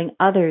allowing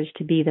others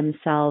to be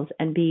themselves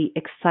and be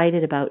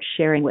excited about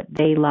sharing what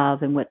they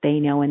love and what they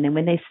know. And then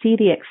when they see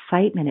the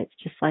excitement, it's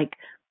just like,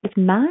 it's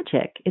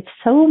magic. It's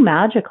so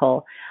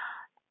magical.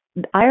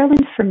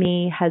 Ireland for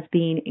me has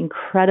been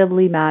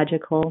incredibly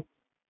magical.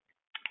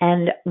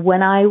 And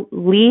when I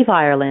leave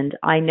Ireland,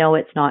 I know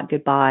it's not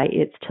goodbye.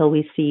 It's till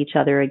we see each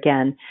other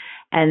again.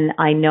 And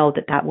I know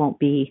that won't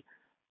be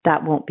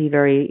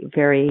very,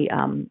 very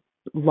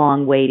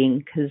long waiting,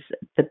 because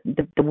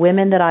the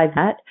women that I've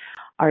met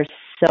are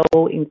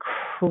so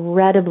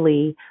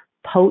incredibly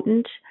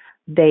potent.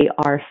 They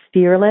are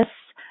fearless.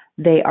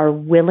 They are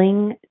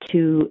willing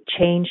to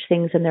change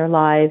things in their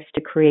lives,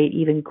 to create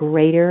even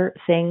greater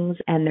things.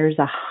 And there's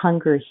a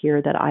hunger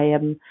here that I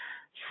am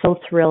so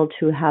thrilled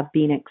to have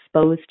been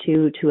exposed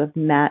to have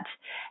met.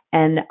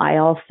 And I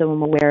also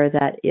am aware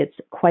that it's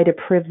quite a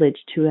privilege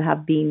to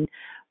have been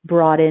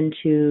brought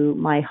into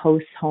my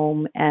host's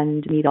home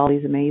and meet all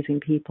these amazing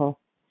people.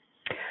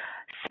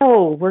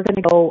 So we're going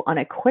to go on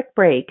a quick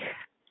break.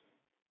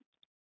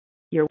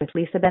 You're with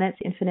Lisa Bennett's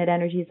Infinite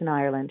Energies in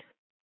Ireland.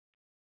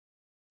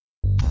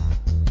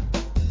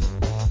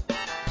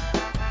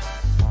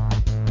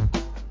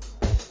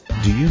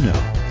 Do you know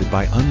that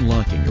by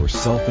unlocking your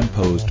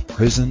self-imposed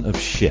prison of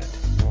shit,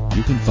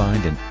 you can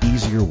find an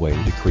easier way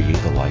to create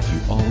the life you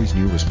always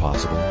knew was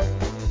possible?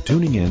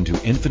 Tuning in to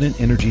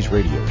Infinite Energies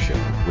radio show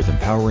with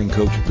empowering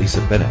coach Lisa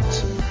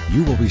Bennett,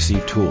 you will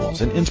receive tools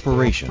and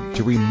inspiration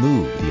to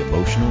remove the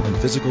emotional and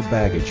physical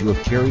baggage you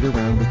have carried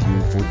around with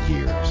you for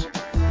years.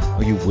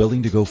 Are you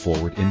willing to go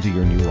forward into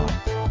your new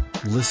life?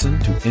 Listen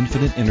to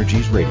Infinite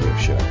Energies radio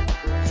show,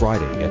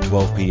 Friday at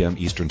 12 p.m.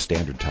 Eastern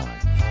Standard Time,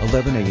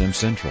 11 a.m.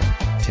 Central,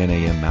 10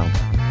 a.m.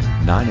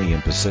 Mountain, 9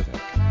 a.m. Pacific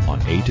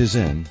on A to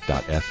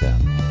Zen.fm.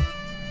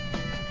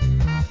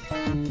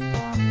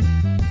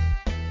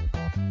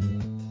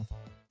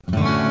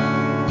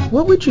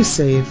 What would you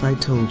say if I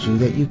told you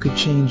that you could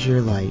change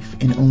your life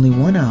in only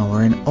 1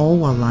 hour and all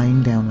while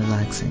lying down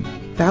relaxing?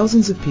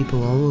 Thousands of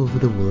people all over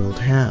the world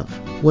have.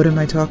 What am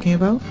I talking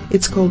about?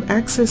 It's called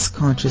Access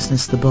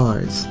Consciousness, the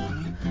bars.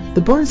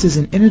 The bars is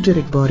an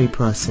energetic body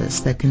process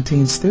that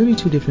contains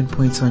 32 different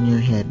points on your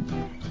head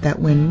that,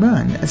 when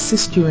run,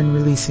 assist you in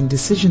releasing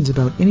decisions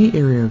about any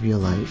area of your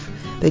life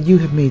that you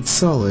have made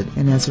solid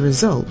and as a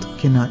result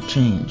cannot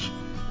change.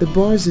 The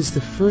bars is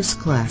the first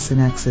class in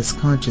Access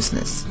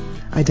Consciousness,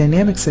 a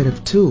dynamic set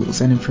of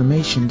tools and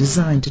information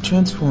designed to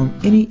transform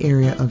any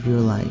area of your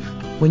life.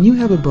 When you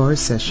have a bars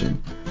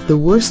session, the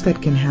worst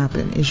that can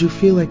happen is you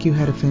feel like you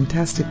had a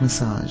fantastic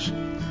massage.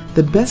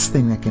 The best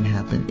thing that can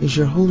happen is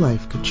your whole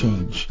life could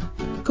change.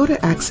 Go to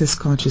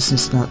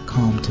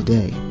accessconsciousness.com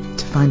today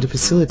to find a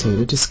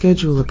facilitator to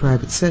schedule a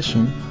private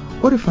session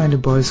or to find a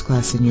bars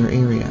class in your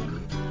area.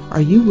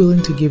 Are you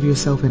willing to give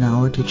yourself an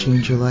hour to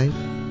change your life?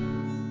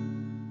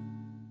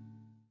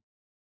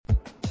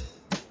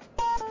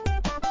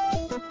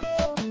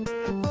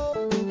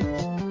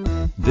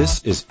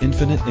 This is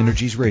Infinite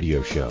Energies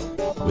radio show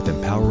with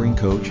empowering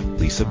coach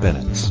Lisa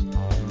Bennett.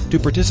 To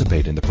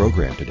participate in the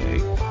program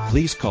today,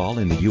 please call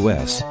in the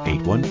U.S.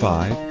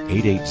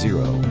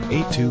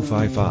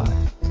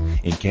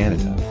 815-880-8255. In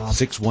Canada,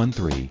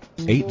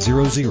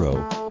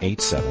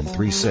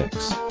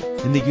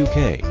 613-800-8736. In the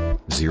UK,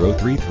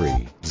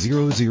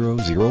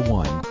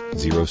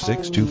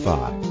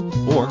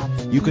 033-0001-0625. Or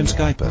you can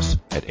Skype us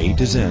at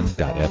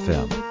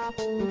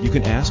a2zen.fm. You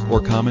can ask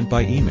or comment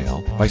by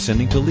email by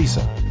sending to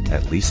Lisa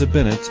at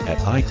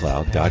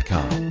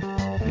lisabennett@icloud.com.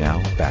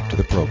 Now back to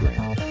the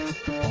program.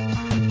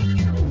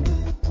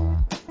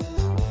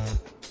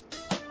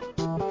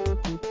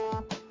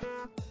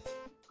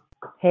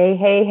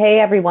 Hey,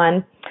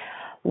 everyone.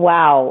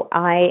 Wow.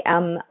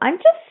 I'm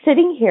just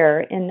sitting here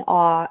in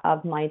awe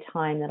of my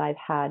time that I've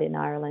had in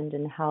Ireland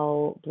and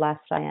how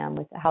blessed I am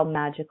with how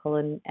magical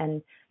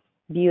and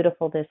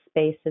beautiful this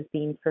space has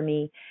been for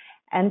me.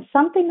 And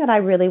something that I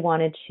really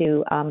wanted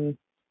to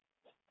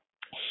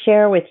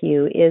share with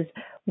you is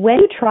when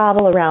you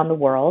travel around the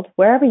world,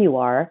 wherever you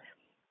are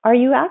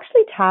you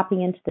actually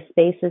tapping into the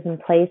spaces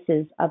and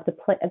places of the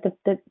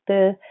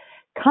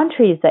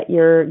countries that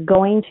you're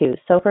going to?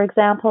 So, for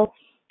example,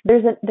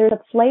 there's a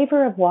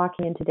flavor of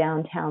walking into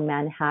downtown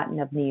Manhattan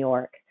of New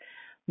York.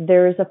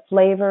 There's a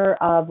flavor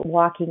of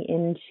walking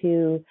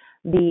into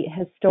the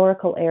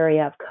historical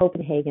area of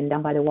Copenhagen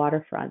down by the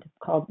waterfront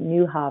called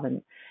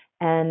Nyhavn,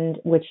 and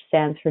which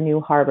stands for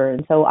New Harbor.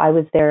 And so I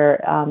was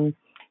there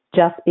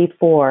just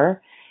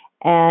before.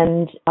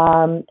 And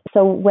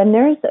so when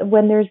there's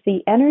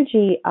the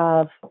energy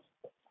of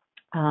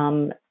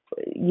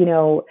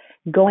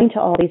going to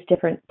all these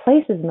different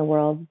places in the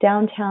world,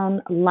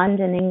 downtown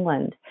London,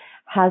 England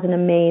has an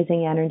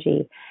amazing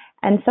energy.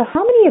 And so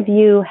how many of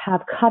you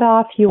have cut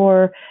off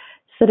your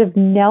sort of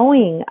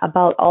knowing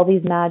about all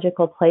these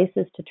magical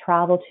places to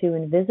travel to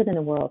and visit in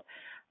the world?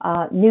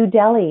 New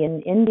Delhi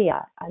in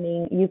India. I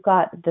mean, you've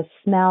got the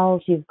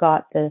smells, you've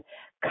got the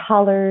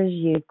colors,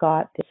 you've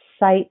got the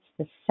sights,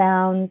 the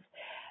sounds.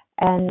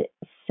 And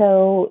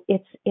so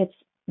it's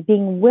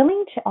being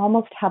willing to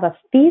almost have a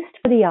feast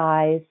for the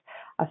eyes,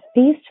 a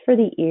feast for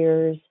the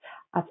ears,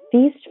 a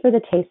feast for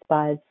the taste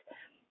buds.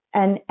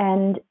 And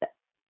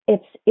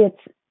it's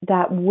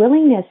that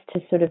willingness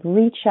to sort of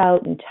reach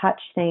out and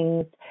touch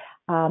things,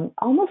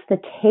 almost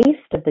the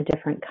taste of the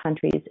different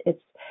countries.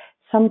 It's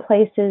some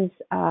places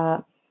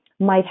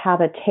might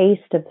have a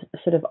taste of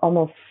sort of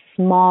almost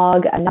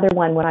smog. Another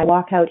one, when I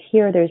walk out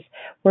here,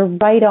 we're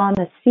right on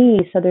the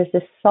sea, so there's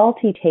this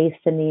salty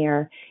taste in the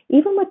air.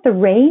 Even with the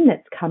rain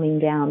that's coming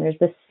down, there's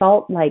this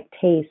salt-like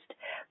taste.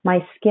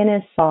 My skin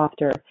is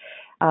softer.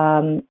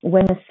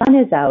 When the sun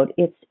is out,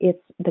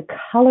 it's the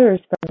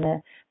colors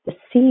the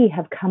sea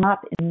have come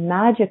up in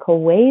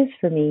magical ways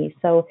for me.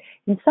 So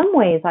in some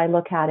ways I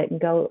look at it and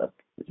go,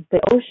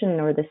 the ocean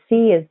or the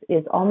sea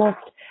is almost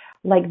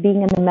like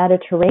being in the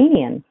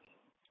Mediterranean.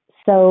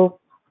 So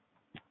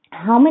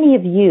how many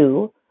of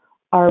you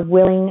are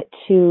willing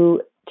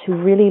to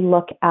really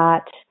look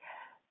at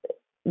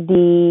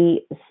the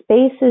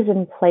spaces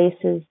and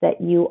places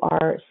that you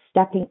are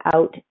stepping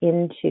out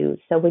into?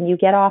 So when you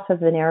get off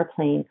of an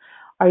airplane,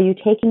 are you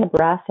taking a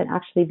breath and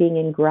actually being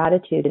in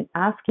gratitude and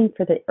asking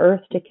for the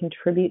earth to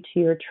contribute to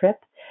your trip,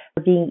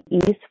 for being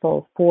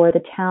easeful, for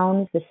the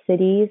towns, the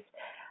cities,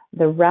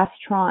 the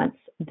restaurants,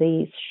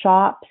 the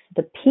shops,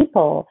 the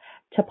people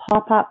to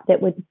pop up that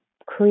would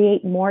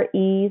create more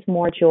ease,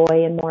 more joy,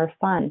 and more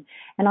fun?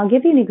 And I'll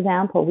give you an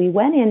example. We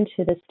went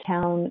into this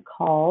town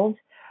called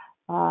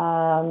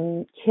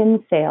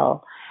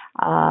Kinsale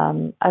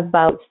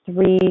about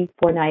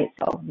 3-4 nights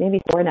ago,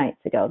 maybe 4 nights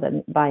ago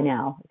then by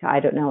now. I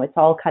don't know. It's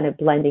all kind of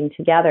blending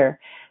together.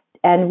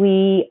 And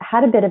we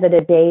had a bit of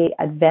a day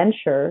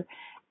adventure.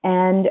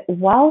 And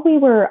while we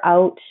were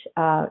out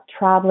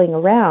traveling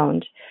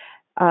around,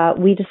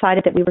 we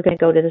decided that we were going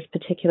to go to this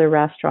particular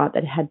restaurant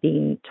that had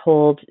been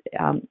told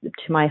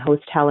to my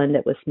host Helen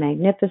that was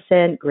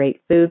magnificent, great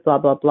food, blah,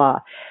 blah, blah.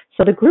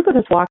 So the group of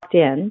us walked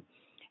in,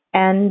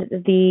 and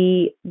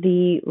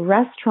the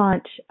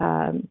restaurant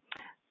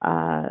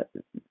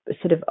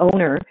sort of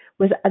owner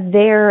was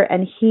there,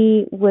 and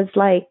he was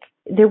like,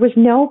 there was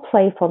no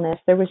playfulness,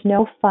 there was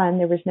no fun,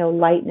 there was no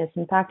lightness.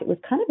 In fact, it was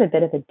kind of a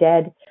bit of a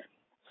dead,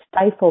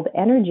 stifled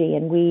energy,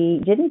 and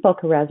we didn't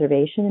book a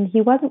reservation, and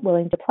he wasn't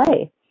willing to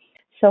play.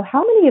 So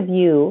how many of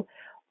you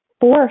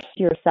forced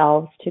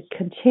yourselves to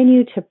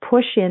continue to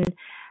push in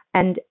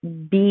and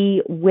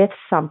be with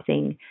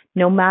something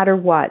no matter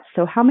what?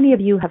 So how many of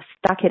you have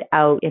stuck it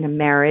out in a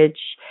marriage?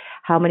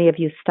 How many of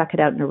you stuck it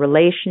out in a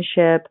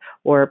relationship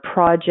or a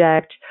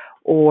project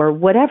or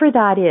whatever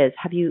that is?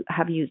 Have you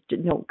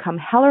come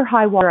hell or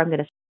high water, I'm going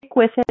to stick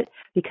with it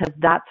because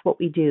that's what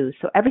we do.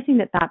 So everything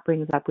that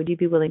brings up, would you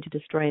be willing to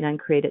destroy and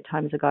uncreate at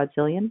times a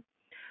godzillion?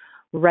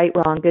 Right,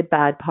 wrong, good,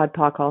 bad, pod,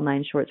 poc, all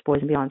nine shorts, boys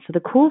and beyond. So the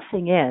cool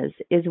thing is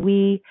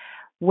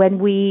when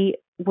we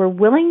were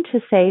willing to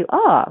say,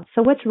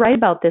 so what's right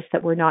about this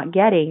that we're not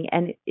getting?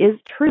 And is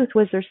truth,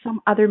 was there some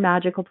other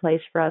magical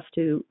place for us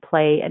to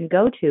play and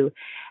go to?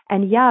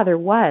 And yeah, there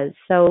was.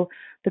 So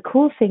the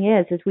cool thing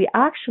is we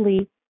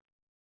actually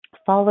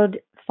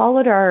followed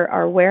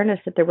our awareness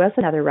that there was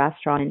another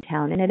restaurant in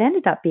town, and it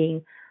ended up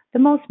being the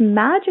most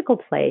magical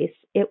place.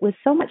 It was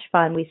so much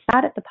fun. We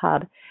sat at the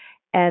pub,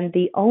 and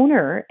the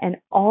owner and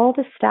all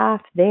the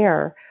staff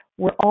there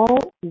were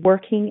all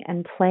working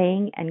and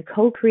playing and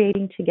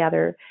co-creating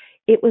together.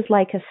 It was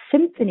like a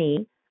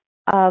symphony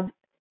of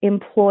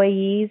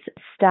employees,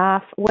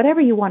 staff,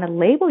 whatever you want to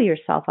label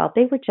yourself out.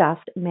 They were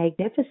just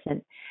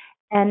magnificent.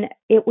 And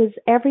it was,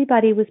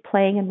 everybody was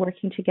playing and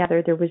working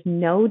together. There was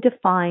no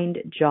defined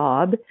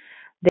job.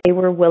 They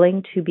were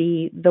willing to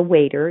be the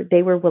waiter.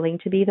 They were willing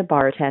to be the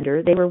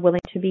bartender. They were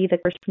willing to be the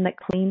person that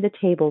cleaned the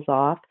tables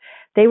off.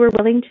 They were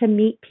willing to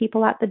meet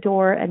people at the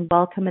door and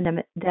welcome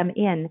them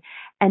in,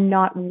 and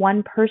not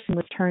one person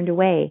was turned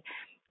away.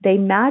 They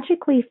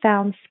magically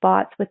found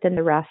spots within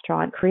the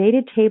restaurant,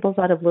 created tables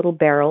out of little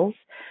barrels,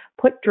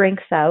 put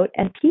drinks out,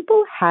 and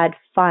people had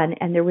fun,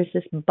 and there was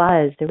this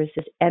buzz, there was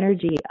this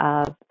energy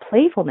of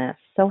playfulness.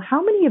 So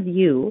how many of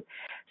you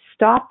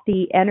stop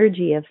the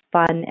energy of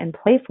fun and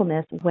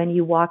playfulness when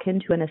you walk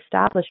into an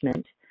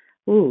establishment?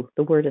 Ooh,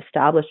 the word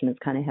establishment is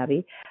kind of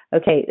heavy.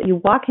 Okay, you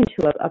walk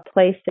into a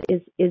place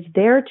that is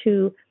there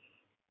to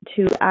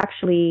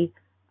actually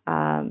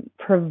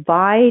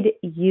provide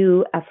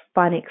you a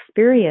fun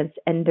experience,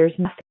 and there's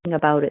nothing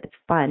about it that's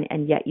fun,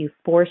 and yet you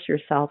force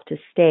yourself to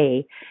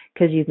stay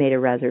because you've made a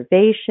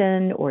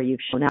reservation or you've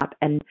shown up,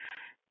 and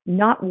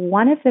not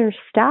one of their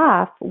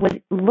staff was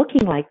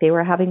looking like they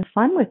were having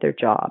fun with their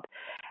job.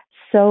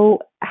 So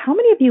how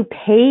many of you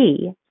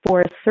pay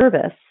for a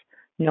service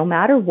no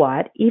matter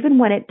what, even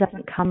when it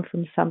doesn't come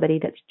from somebody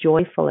that's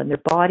joyful and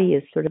their body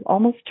is sort of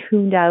almost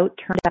tuned out,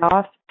 turned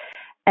off,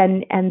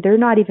 and they're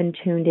not even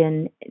tuned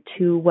in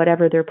to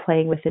whatever they're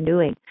playing with and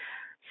doing?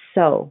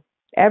 So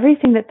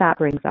everything that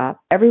brings up,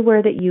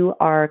 everywhere that you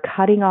are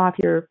cutting off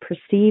your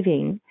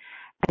perceiving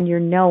and your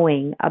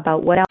knowing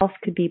about what else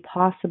could be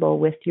possible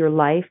with your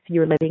life,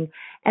 your living,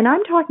 and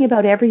I'm talking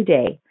about every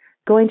day,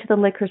 going to the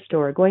liquor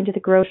store, going to the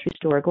grocery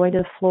store, going to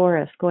the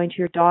florist, going to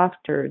your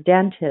doctor,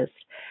 dentist.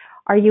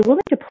 Are you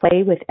willing to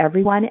play with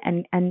everyone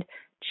and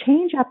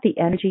change up the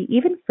energy,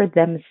 even for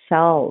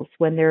themselves,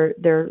 when they're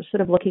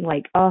sort of looking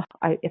like,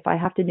 if I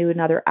have to do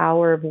another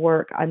hour of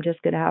work, I'm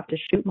just going to have to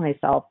shoot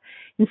myself.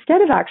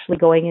 Instead of actually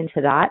going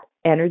into that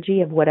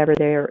energy of whatever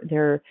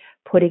they're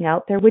putting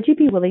out there, would you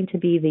be willing to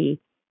be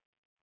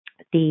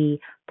the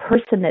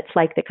person that's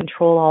like the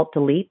Control Alt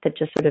Delete, that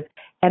just sort of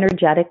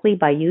energetically,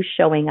 by you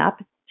showing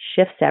up,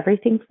 shifts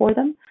everything for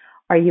them?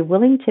 Are you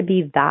willing to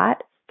be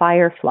that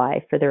firefly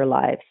for their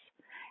lives?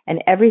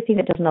 And everything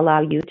that doesn't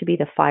allow you to be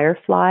the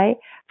firefly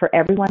for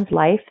everyone's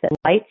life that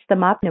lights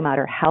them up no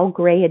matter how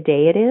gray a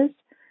day it is,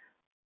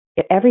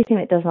 Everything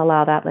that doesn't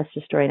allow that, let's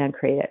destroy and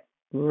uncreate it.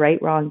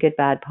 Right, wrong, good,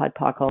 bad, pod,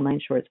 poc, all nine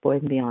shorts,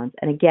 boys and beyonds.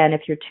 And again,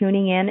 if you're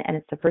tuning in and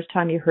it's the first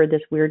time you heard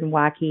this weird and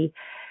wacky,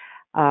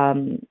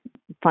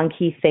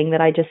 funky thing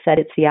that I just said,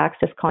 it's the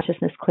Access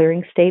Consciousness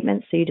Clearing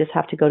Statement. So you just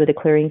have to go to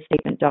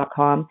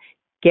theclearingstatement.com.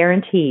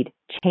 Guaranteed,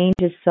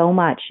 changes so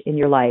much in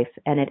your life,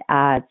 and it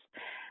adds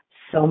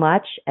so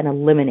much and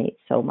eliminates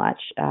so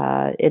much.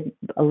 It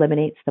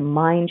eliminates the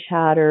mind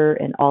chatter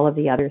and all of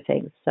the other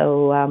things.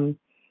 So,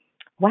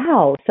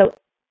 wow. So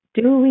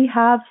do we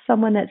have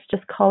someone that's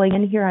just calling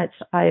in here?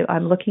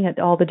 I'm looking at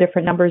all the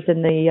different numbers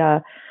in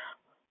the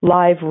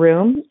live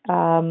room.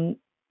 I'm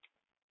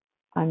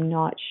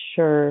not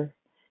sure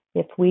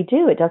if we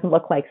do. It doesn't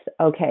look like,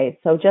 okay.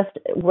 So just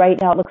right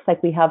now, it looks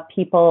like we have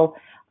people,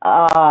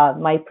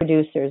 my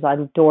producers, I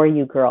adore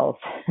you girls.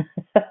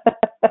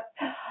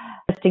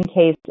 Just in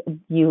case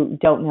you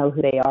don't know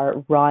who they are,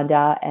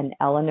 Rhonda and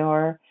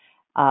Eleanor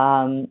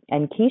and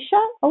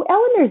Keisha. Oh,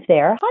 Eleanor's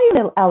there.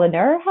 Hi,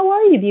 Eleanor. How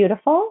are you,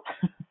 beautiful?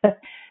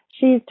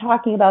 She's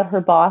talking about her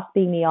boss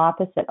being the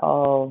opposite.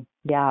 Oh,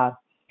 yeah.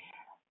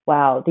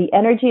 Wow. The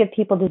energy of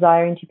people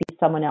desiring to be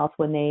someone else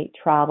when they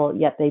travel,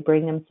 yet they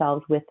bring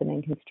themselves with them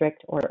and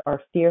constrict or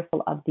are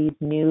fearful of these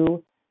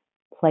new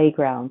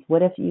playgrounds.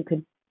 What if we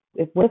could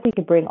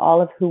bring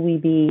all of who we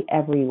be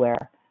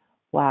everywhere?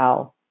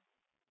 Wow.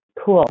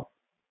 Cool.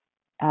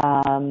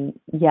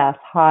 Yes.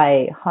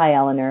 Hi,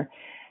 Eleanor.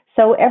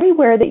 So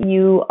everywhere that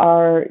you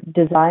are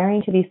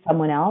desiring to be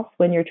someone else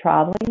when you're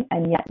traveling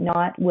and yet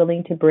not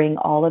willing to bring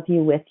all of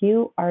you with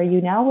you, are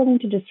you now willing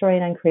to destroy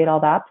and uncreate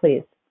all that,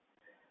 please?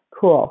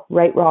 Cool.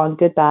 Right, wrong,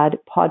 good, bad,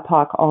 pod,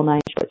 poc, all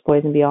nine shorts,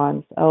 boys and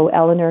beyonds. Oh,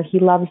 Eleanor, he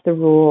loves the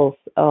rules.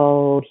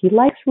 Oh, he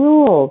likes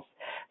rules.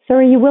 So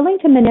are you willing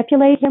to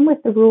manipulate him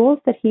with the rules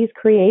that he's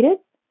created?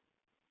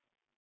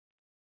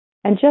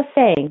 And just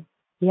saying,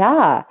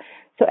 yeah.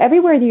 So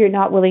everywhere that you're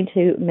not willing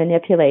to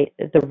manipulate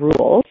the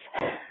rules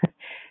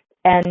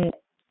and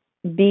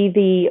be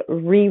the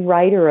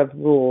rewriter of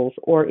rules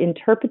or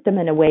interpret them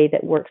in a way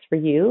that works for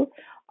you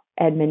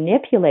and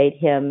manipulate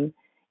him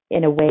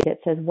in a way that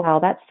says, wow,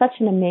 that's such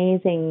an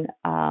amazing,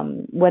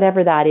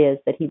 whatever that is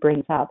that he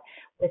brings up,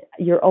 with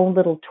your own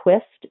little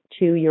twist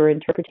to your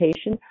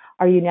interpretation.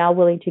 Are you now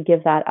willing to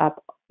give that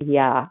up?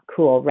 Yeah,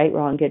 cool. Right,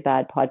 wrong, good,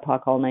 bad, pod,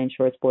 poc, all nine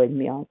shorts, boys and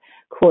beyond.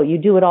 Cool. You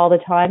do it all the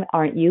time.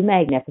 Aren't you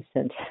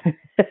magnificent?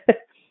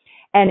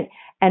 And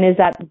is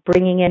that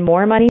bringing in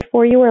more money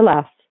for you or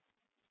less?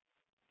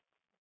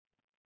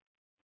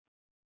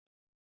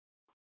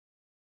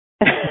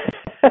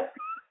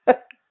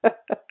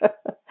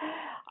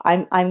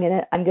 I'm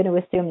gonna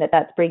assume that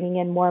that's bringing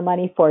in more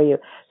money for you.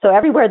 So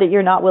everywhere that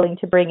you're not willing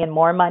to bring in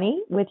more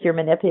money with your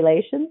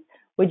manipulations,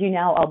 would you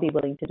now all be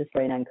willing to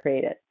destroy and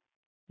uncreate it?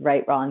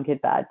 Right, wrong,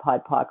 good, bad,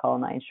 pod, poc, all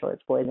nine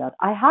shorts, boys and girls.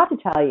 I have to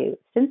tell you,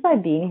 since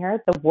I've been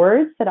here, the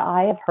words that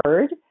I have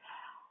heard,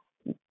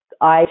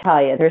 I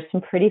tell you, there's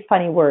some pretty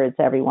funny words,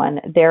 everyone.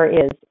 There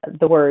is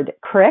the word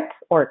crick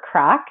or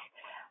crack.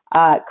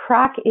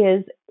 Crack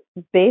is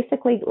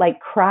basically like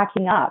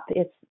cracking up.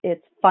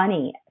 It's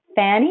funny.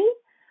 Fanny?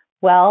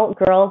 Well,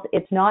 girls,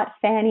 it's not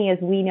fanny as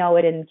we know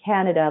it in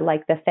Canada,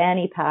 like the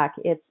fanny pack.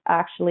 It's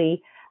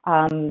actually,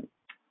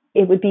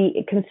 it would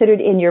be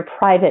considered in your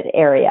private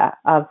area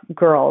of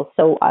girls.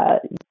 So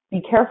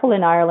be careful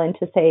in Ireland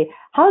to say,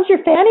 how's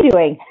your fanny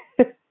doing?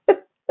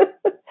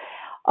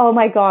 Oh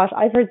my gosh,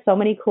 I've heard so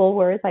many cool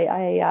words.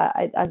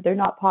 They're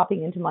not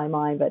popping into my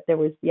mind, but there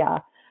was, yeah.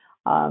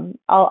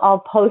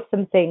 I'll post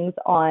some things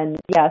on,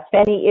 yes,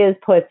 fanny is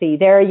pussy.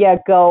 There you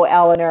go,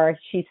 Eleanor.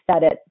 She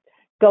said it.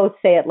 Go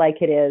say it like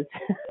it is.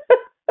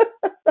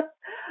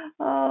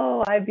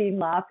 Oh, I've been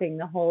laughing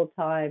the whole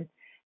time.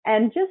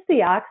 And just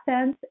the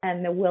accents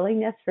and the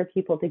willingness for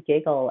people to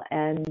giggle.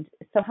 And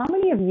so how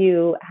many of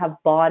you have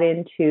bought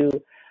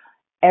into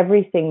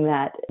everything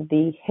that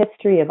the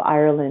history of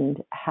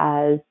Ireland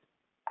has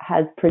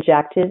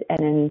projected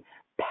and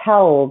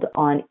impelled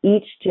on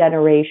each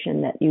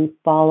generation that you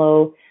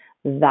follow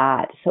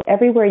that? So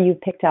everywhere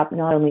you've picked up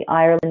not only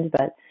Ireland,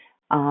 but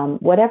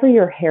whatever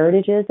your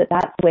heritage is,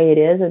 that's the way it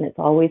is and it's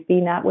always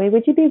been that way,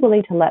 would you be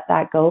willing to let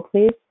that go,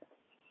 please?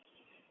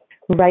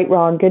 Right,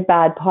 wrong, good,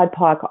 bad, pod,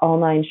 poc, all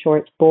nine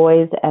shorts,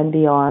 boys and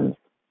beyond.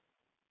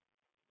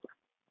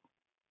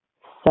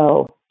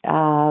 So,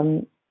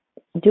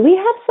 do we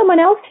have someone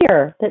else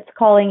here that's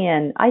calling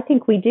in? I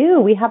think we do.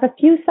 We have a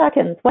few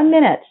seconds, 1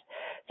 minute.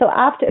 So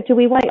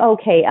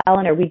okay,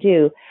 Eleanor, we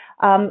do.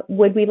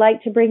 Would we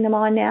like to bring them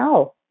on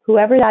now?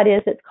 Whoever that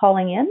is that's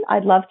calling in,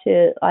 I'd love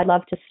to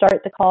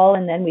start the call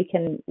and then we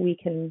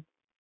can,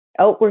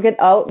 oh, we're good.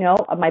 Oh, no,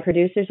 my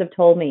producers have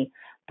told me,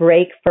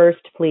 break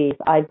first, please.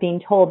 I've been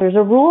told there's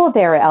a rule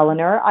there,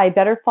 Eleanor. I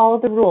better follow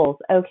the rules.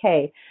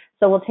 Okay.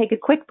 So we'll take a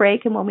quick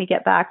break, and when we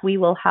get back, we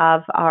will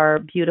have our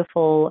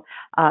beautiful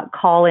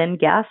call-in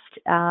guest.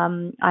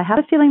 I have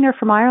a feeling they're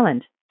from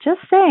Ireland.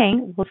 Just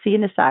saying. We'll see you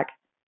in a sec.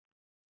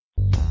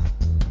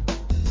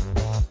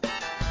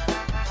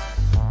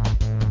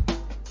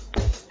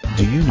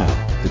 Do you know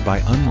that by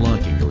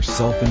unlocking your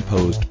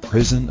self-imposed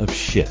prison of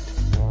shit,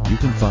 you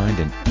can find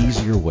an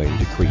easier way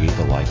to create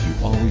the life you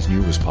always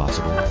knew was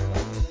possible?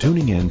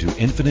 Tuning in to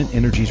Infinite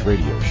Energies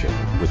radio show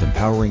with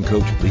empowering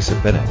coach Lisa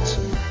Bennett,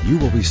 you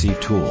will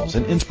receive tools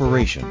and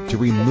inspiration to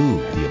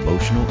remove the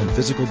emotional and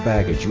physical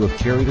baggage you have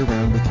carried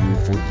around with you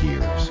for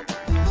years.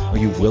 Are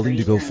you willing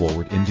to go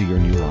forward into your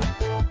new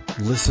life?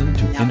 Listen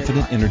to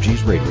Infinite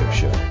Energies radio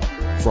show,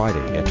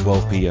 Friday at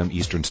 12 p.m.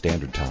 Eastern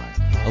Standard Time,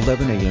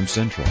 11 a.m.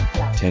 Central,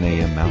 10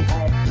 a.m.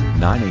 Mountain,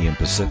 9 a.m.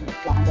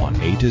 Pacific on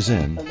A to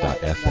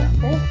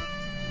Zen.fm.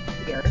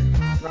 Here,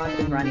 Ron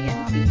and Ronnie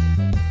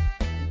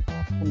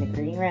in the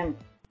green room.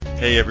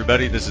 Hey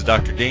everybody, this is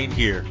Dr. Dane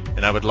here,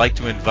 and I would like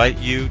to invite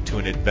you to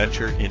an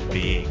adventure in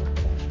being.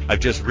 I've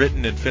just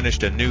written and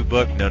finished a new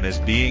book known as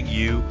Being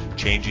You,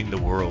 Changing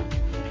the World.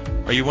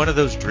 Are you one of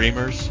those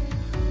dreamers?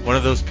 One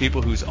of those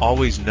people who's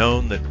always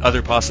known that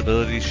other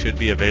possibilities should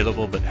be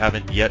available but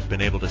haven't yet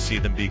been able to see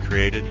them be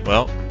created?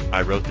 Well,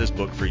 I wrote this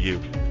book for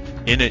you.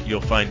 In it,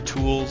 you'll find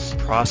tools,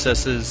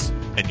 processes,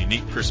 and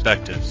unique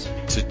perspectives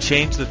to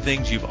change the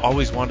things you've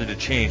always wanted to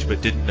change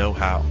but didn't know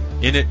how.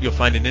 In it, you'll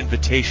find an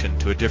invitation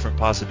to a different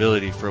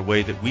possibility for a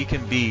way that we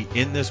can be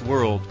in this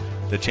world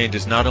that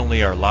changes not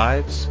only our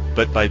lives,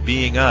 but by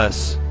being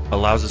us,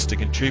 allows us to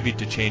contribute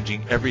to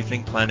changing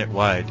everything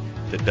planet-wide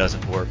that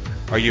doesn't work.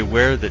 Are you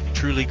aware that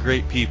truly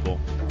great people,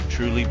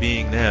 truly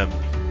being them,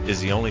 is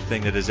the only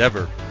thing that has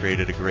ever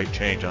created a great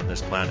change on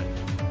this planet?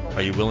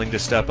 Are you willing to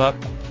step up?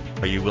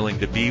 Are you willing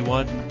to be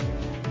one?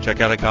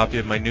 Check out a copy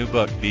of my new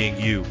book, Being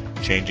You,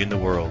 Changing the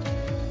World.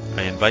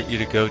 I invite you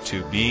to go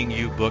to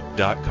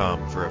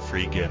beingyoubook.com for a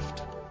free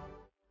gift.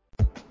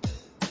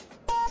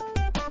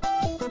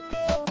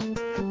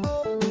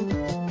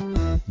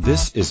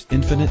 This is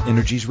Infinite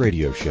Energies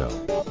radio show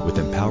with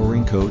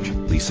empowering coach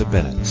Lisa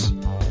Bennett.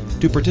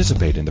 To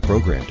participate in the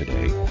program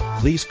today,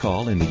 please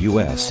call in the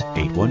U.S.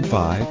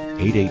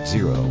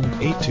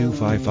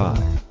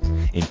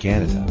 815-880-8255. In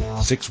Canada,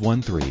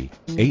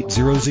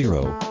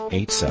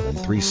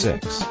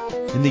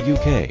 613-800-8736. In the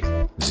UK,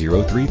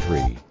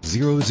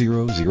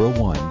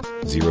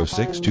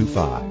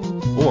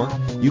 033-0001-0625. Or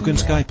you can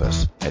Skype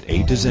us at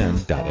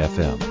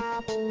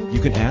a2zen.fm.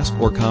 You can ask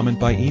or comment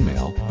by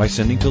email by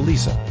sending to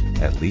Lisa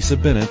at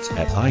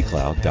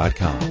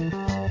lisabennett@icloud.com.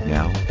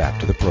 Now, back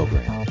to the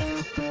program.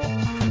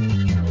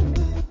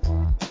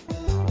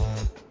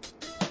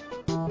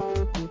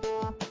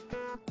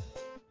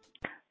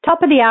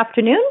 Top of the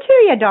afternoon to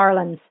you,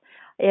 darlings.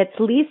 It's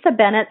Lisa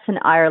Bennett in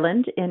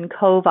Ireland, in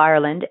Cove,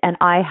 Ireland, and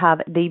I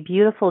have the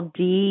beautiful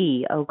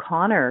Dee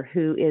O'Connor,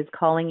 who is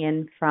calling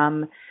in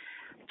from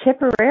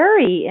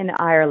Tipperary in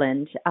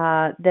Ireland.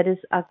 That is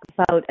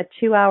about a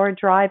 2-hour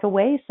drive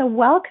away. So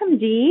welcome,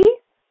 Dee.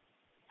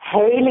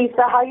 Hey,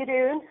 Lisa. How you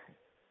doing?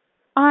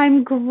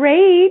 I'm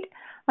great.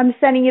 I'm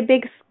sending you a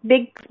big,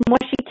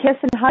 mushy kiss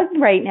and hug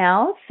right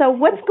now. So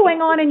what's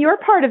going on in your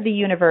part of the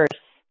universe?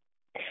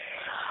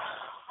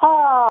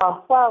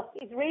 Ah, well,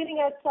 it's raining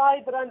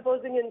outside, but I'm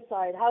buzzing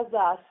inside. How's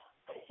that?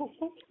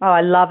 Oh,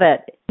 I love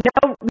it.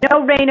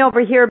 No rain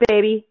over here,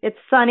 baby. It's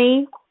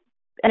sunny,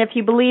 and if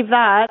you believe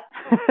that.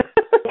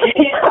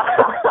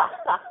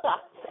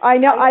 I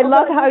know. I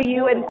love how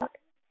you and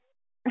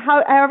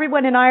how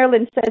everyone in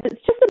Ireland says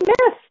it's just a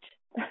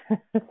mist.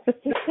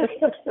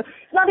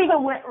 It's not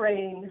even wet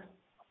rain.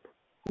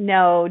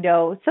 No.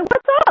 So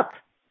what's up?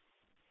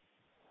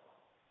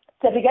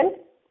 Say it again?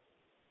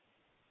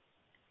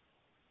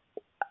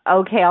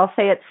 Okay, I'll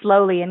say it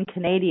slowly in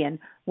Canadian.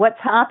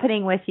 What's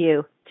happening with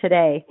you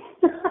today?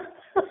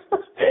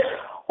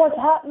 What's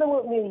happening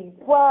with me?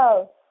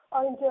 Well,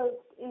 I'm just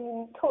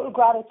in total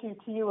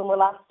gratitude to you in the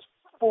last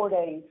 4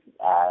 days.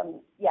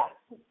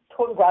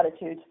 Total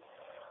gratitude.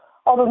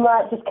 Other than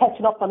that, just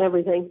catching up on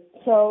everything.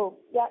 So,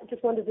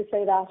 just wanted to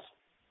say that.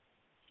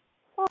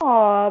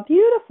 Oh,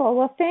 beautiful.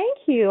 Well,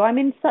 thank you. I'm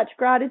in such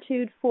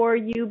gratitude for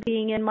you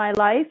being in my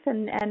life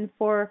and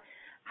for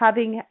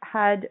having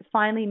had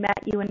finally met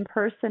you in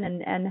person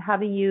and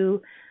having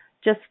you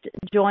just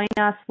join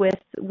us with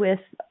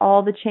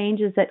all the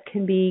changes that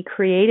can be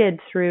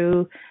created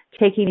through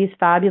taking these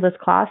fabulous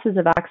classes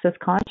of Access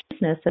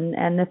Consciousness,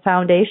 and the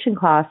foundation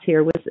class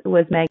here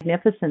was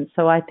magnificent.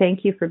 So I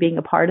thank you for being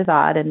a part of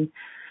that and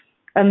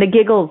the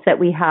giggles that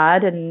we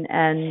had and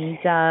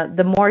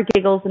the more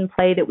giggles and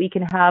play that we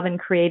can have and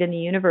create in the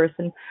universe.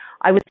 And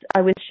I was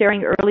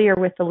sharing earlier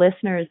with the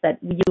listeners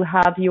that you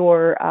have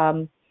your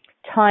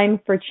Time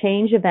for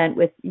Change event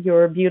with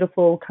your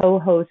beautiful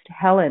co-host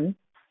Helen.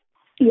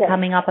 Yes.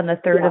 Coming up on the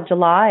 3rd of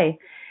July.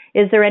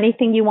 Is there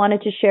anything you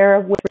wanted to share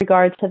with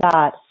regard to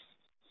that?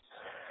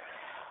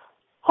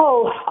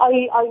 Oh,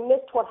 I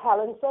missed what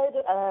Helen said,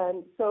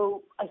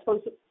 so I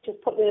suppose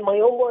just putting it in my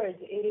own words,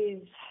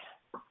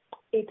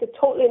 it's a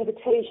total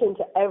invitation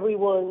to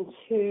everyone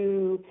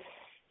to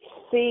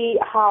see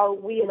how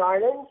we in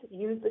Ireland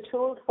use the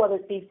tools, whether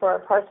it be for our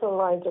personal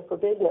lives or for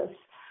business.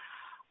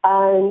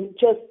 And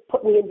just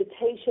putting the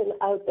invitation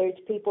out there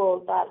to people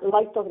that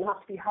life doesn't have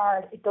to be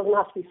hard, it doesn't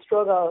have to be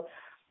struggle,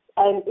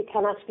 and it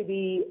can actually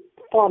be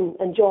fun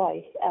and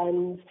joy.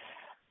 And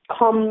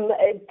come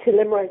to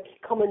Limerick,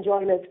 come and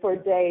join us for a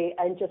day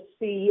and just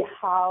see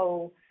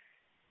how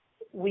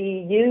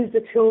we use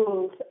the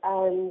tools,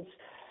 and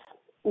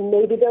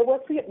maybe they'll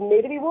work for you,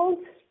 maybe they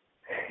won't.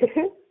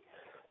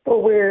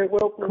 But we're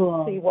open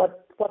to see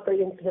what the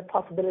infinite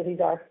possibilities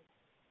are.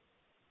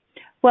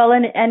 Well,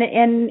 and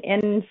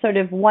in sort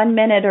of 1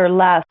 minute or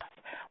less,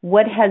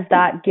 what has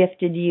that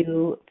gifted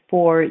you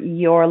for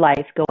your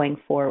life going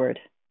forward?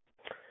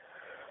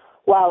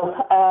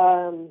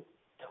 Wow,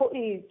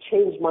 totally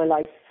changed my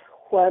life.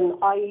 When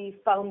I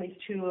found these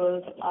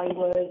tools, I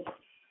was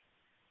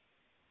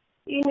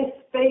in a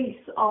space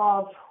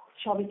of,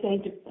 shall we say,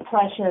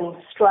 depression,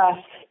 stress,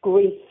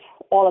 grief,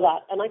 all of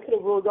that. And I could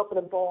have rolled up in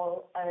a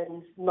ball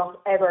and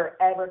not ever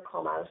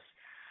come out.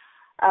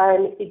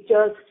 And it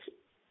just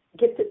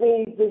gifted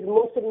me the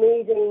most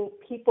amazing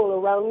people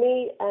around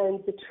me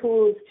and the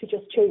tools to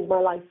just change my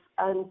life.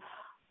 And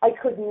I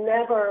could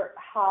never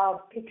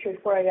have pictured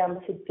where I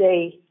am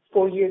today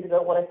 4 years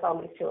ago when I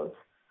found these tools.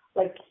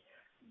 Like,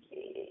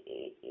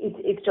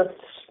 it's just,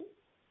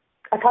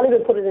 I can't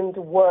even put it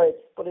into words,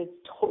 but it's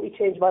totally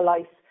changed my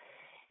life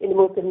in the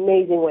most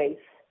amazing ways.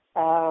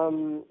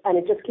 And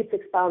it just keeps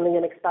expanding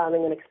and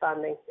expanding and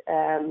expanding.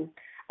 And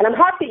I'm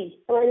happy,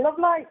 and I love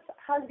life.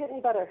 Can't get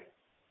any better.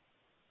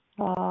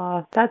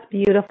 Oh, that's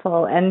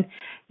beautiful. And,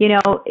 you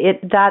know,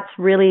 that's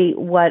really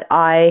what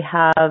I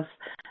have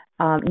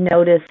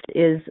noticed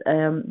is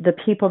the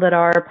people that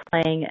are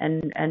playing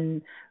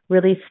and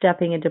really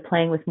stepping into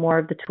playing with more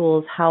of the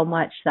tools, how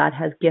much that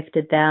has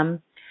gifted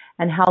them,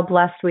 and how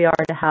blessed we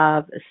are to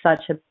have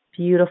such a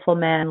beautiful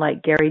man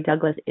like Gary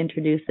Douglas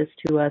introduce this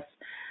to us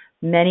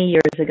many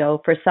years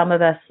ago. For some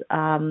of us,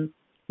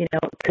 you know,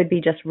 it could be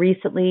just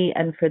recently,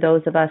 and for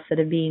those of us that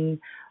have been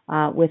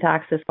with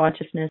Access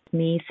Consciousness,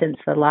 me since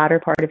the latter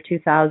part of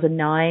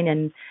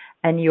 2009,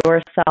 and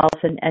yourself,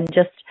 and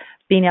just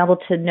being able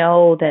to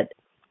know that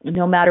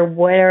no matter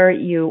where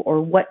you or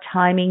what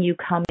timing you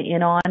come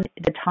in on,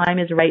 the time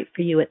is right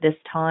for you at this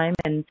time,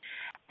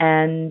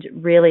 and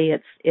really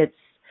it's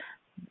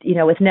you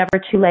know, it's never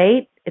too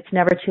late. It's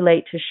never too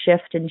late to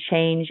shift and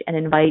change and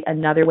invite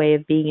another way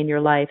of being in your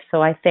life.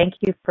 So I thank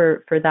you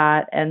for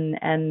that,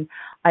 and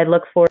I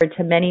look forward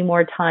to many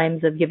more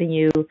times of giving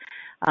you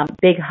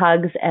big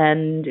hugs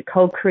and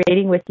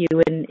co-creating with you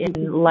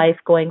in life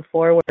going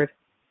forward.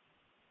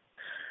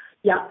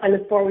 Yeah, I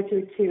look forward to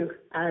it too.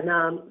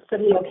 And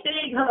send you a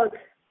big hug.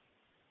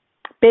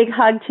 Big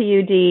hug to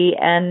you, Dee,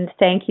 and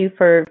thank you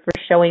for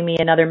showing me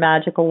another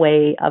magical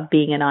way of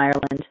being in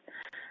Ireland.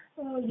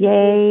 Oh,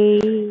 yay.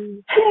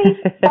 Yay.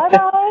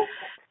 Bye-bye.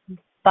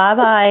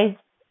 Bye-bye.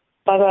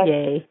 Bye-bye.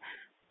 Yay.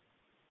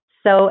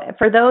 So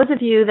for those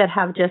of you that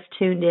have just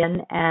tuned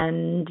in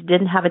and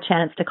didn't have a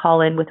chance to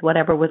call in with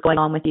whatever was going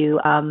on with you,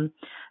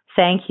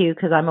 thank you,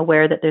 because I'm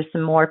aware that there's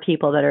some more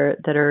people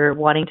that are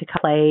wanting to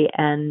play,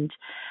 and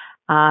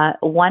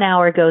 1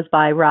 hour goes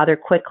by rather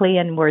quickly,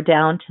 and we're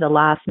down to the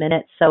last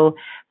minute. So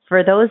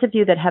for those of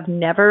you that have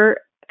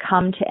never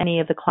come to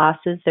any of the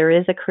classes, there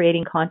is a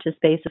Creating Conscious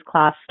Spaces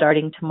class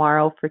starting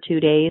tomorrow for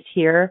 2 days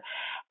here.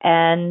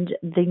 And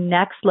the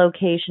next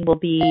location will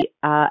be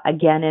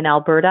again in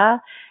Alberta.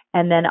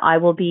 And then I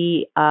will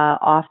be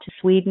off to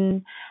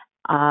Sweden,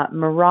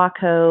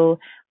 Morocco,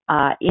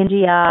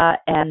 India,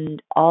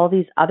 and all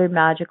these other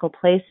magical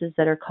places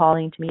that are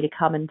calling to me to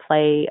come and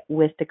play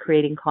with the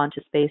Creating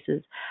Conscious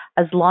Spaces.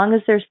 As long as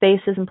there's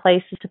spaces and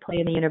places to play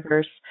in the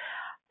universe,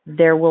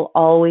 there will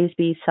always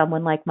be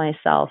someone like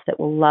myself that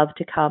will love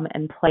to come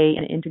and play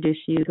and introduce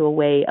you to a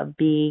way of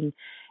being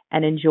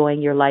and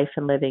enjoying your life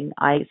and living.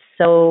 I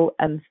so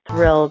am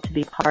thrilled to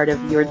be part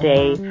of your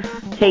day.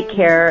 Take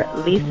care.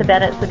 Lisa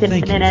Bennett with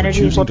Infinite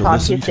Energies. We'll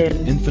talk to you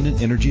soon. The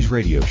Infinite Energies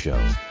radio show.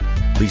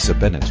 Lisa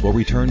Bennett will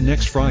return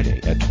next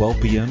Friday at 12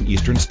 p.m.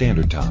 Eastern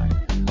Standard Time,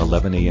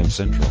 11 a.m.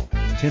 Central,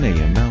 10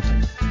 a.m.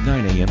 Mountain,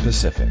 9 a.m.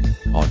 Pacific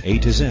on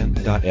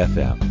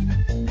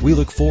A2Zen.fm. We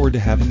look forward to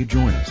having you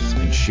join us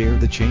and share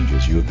the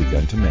changes you have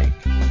begun to make.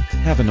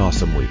 Have an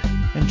awesome week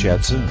and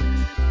chat soon.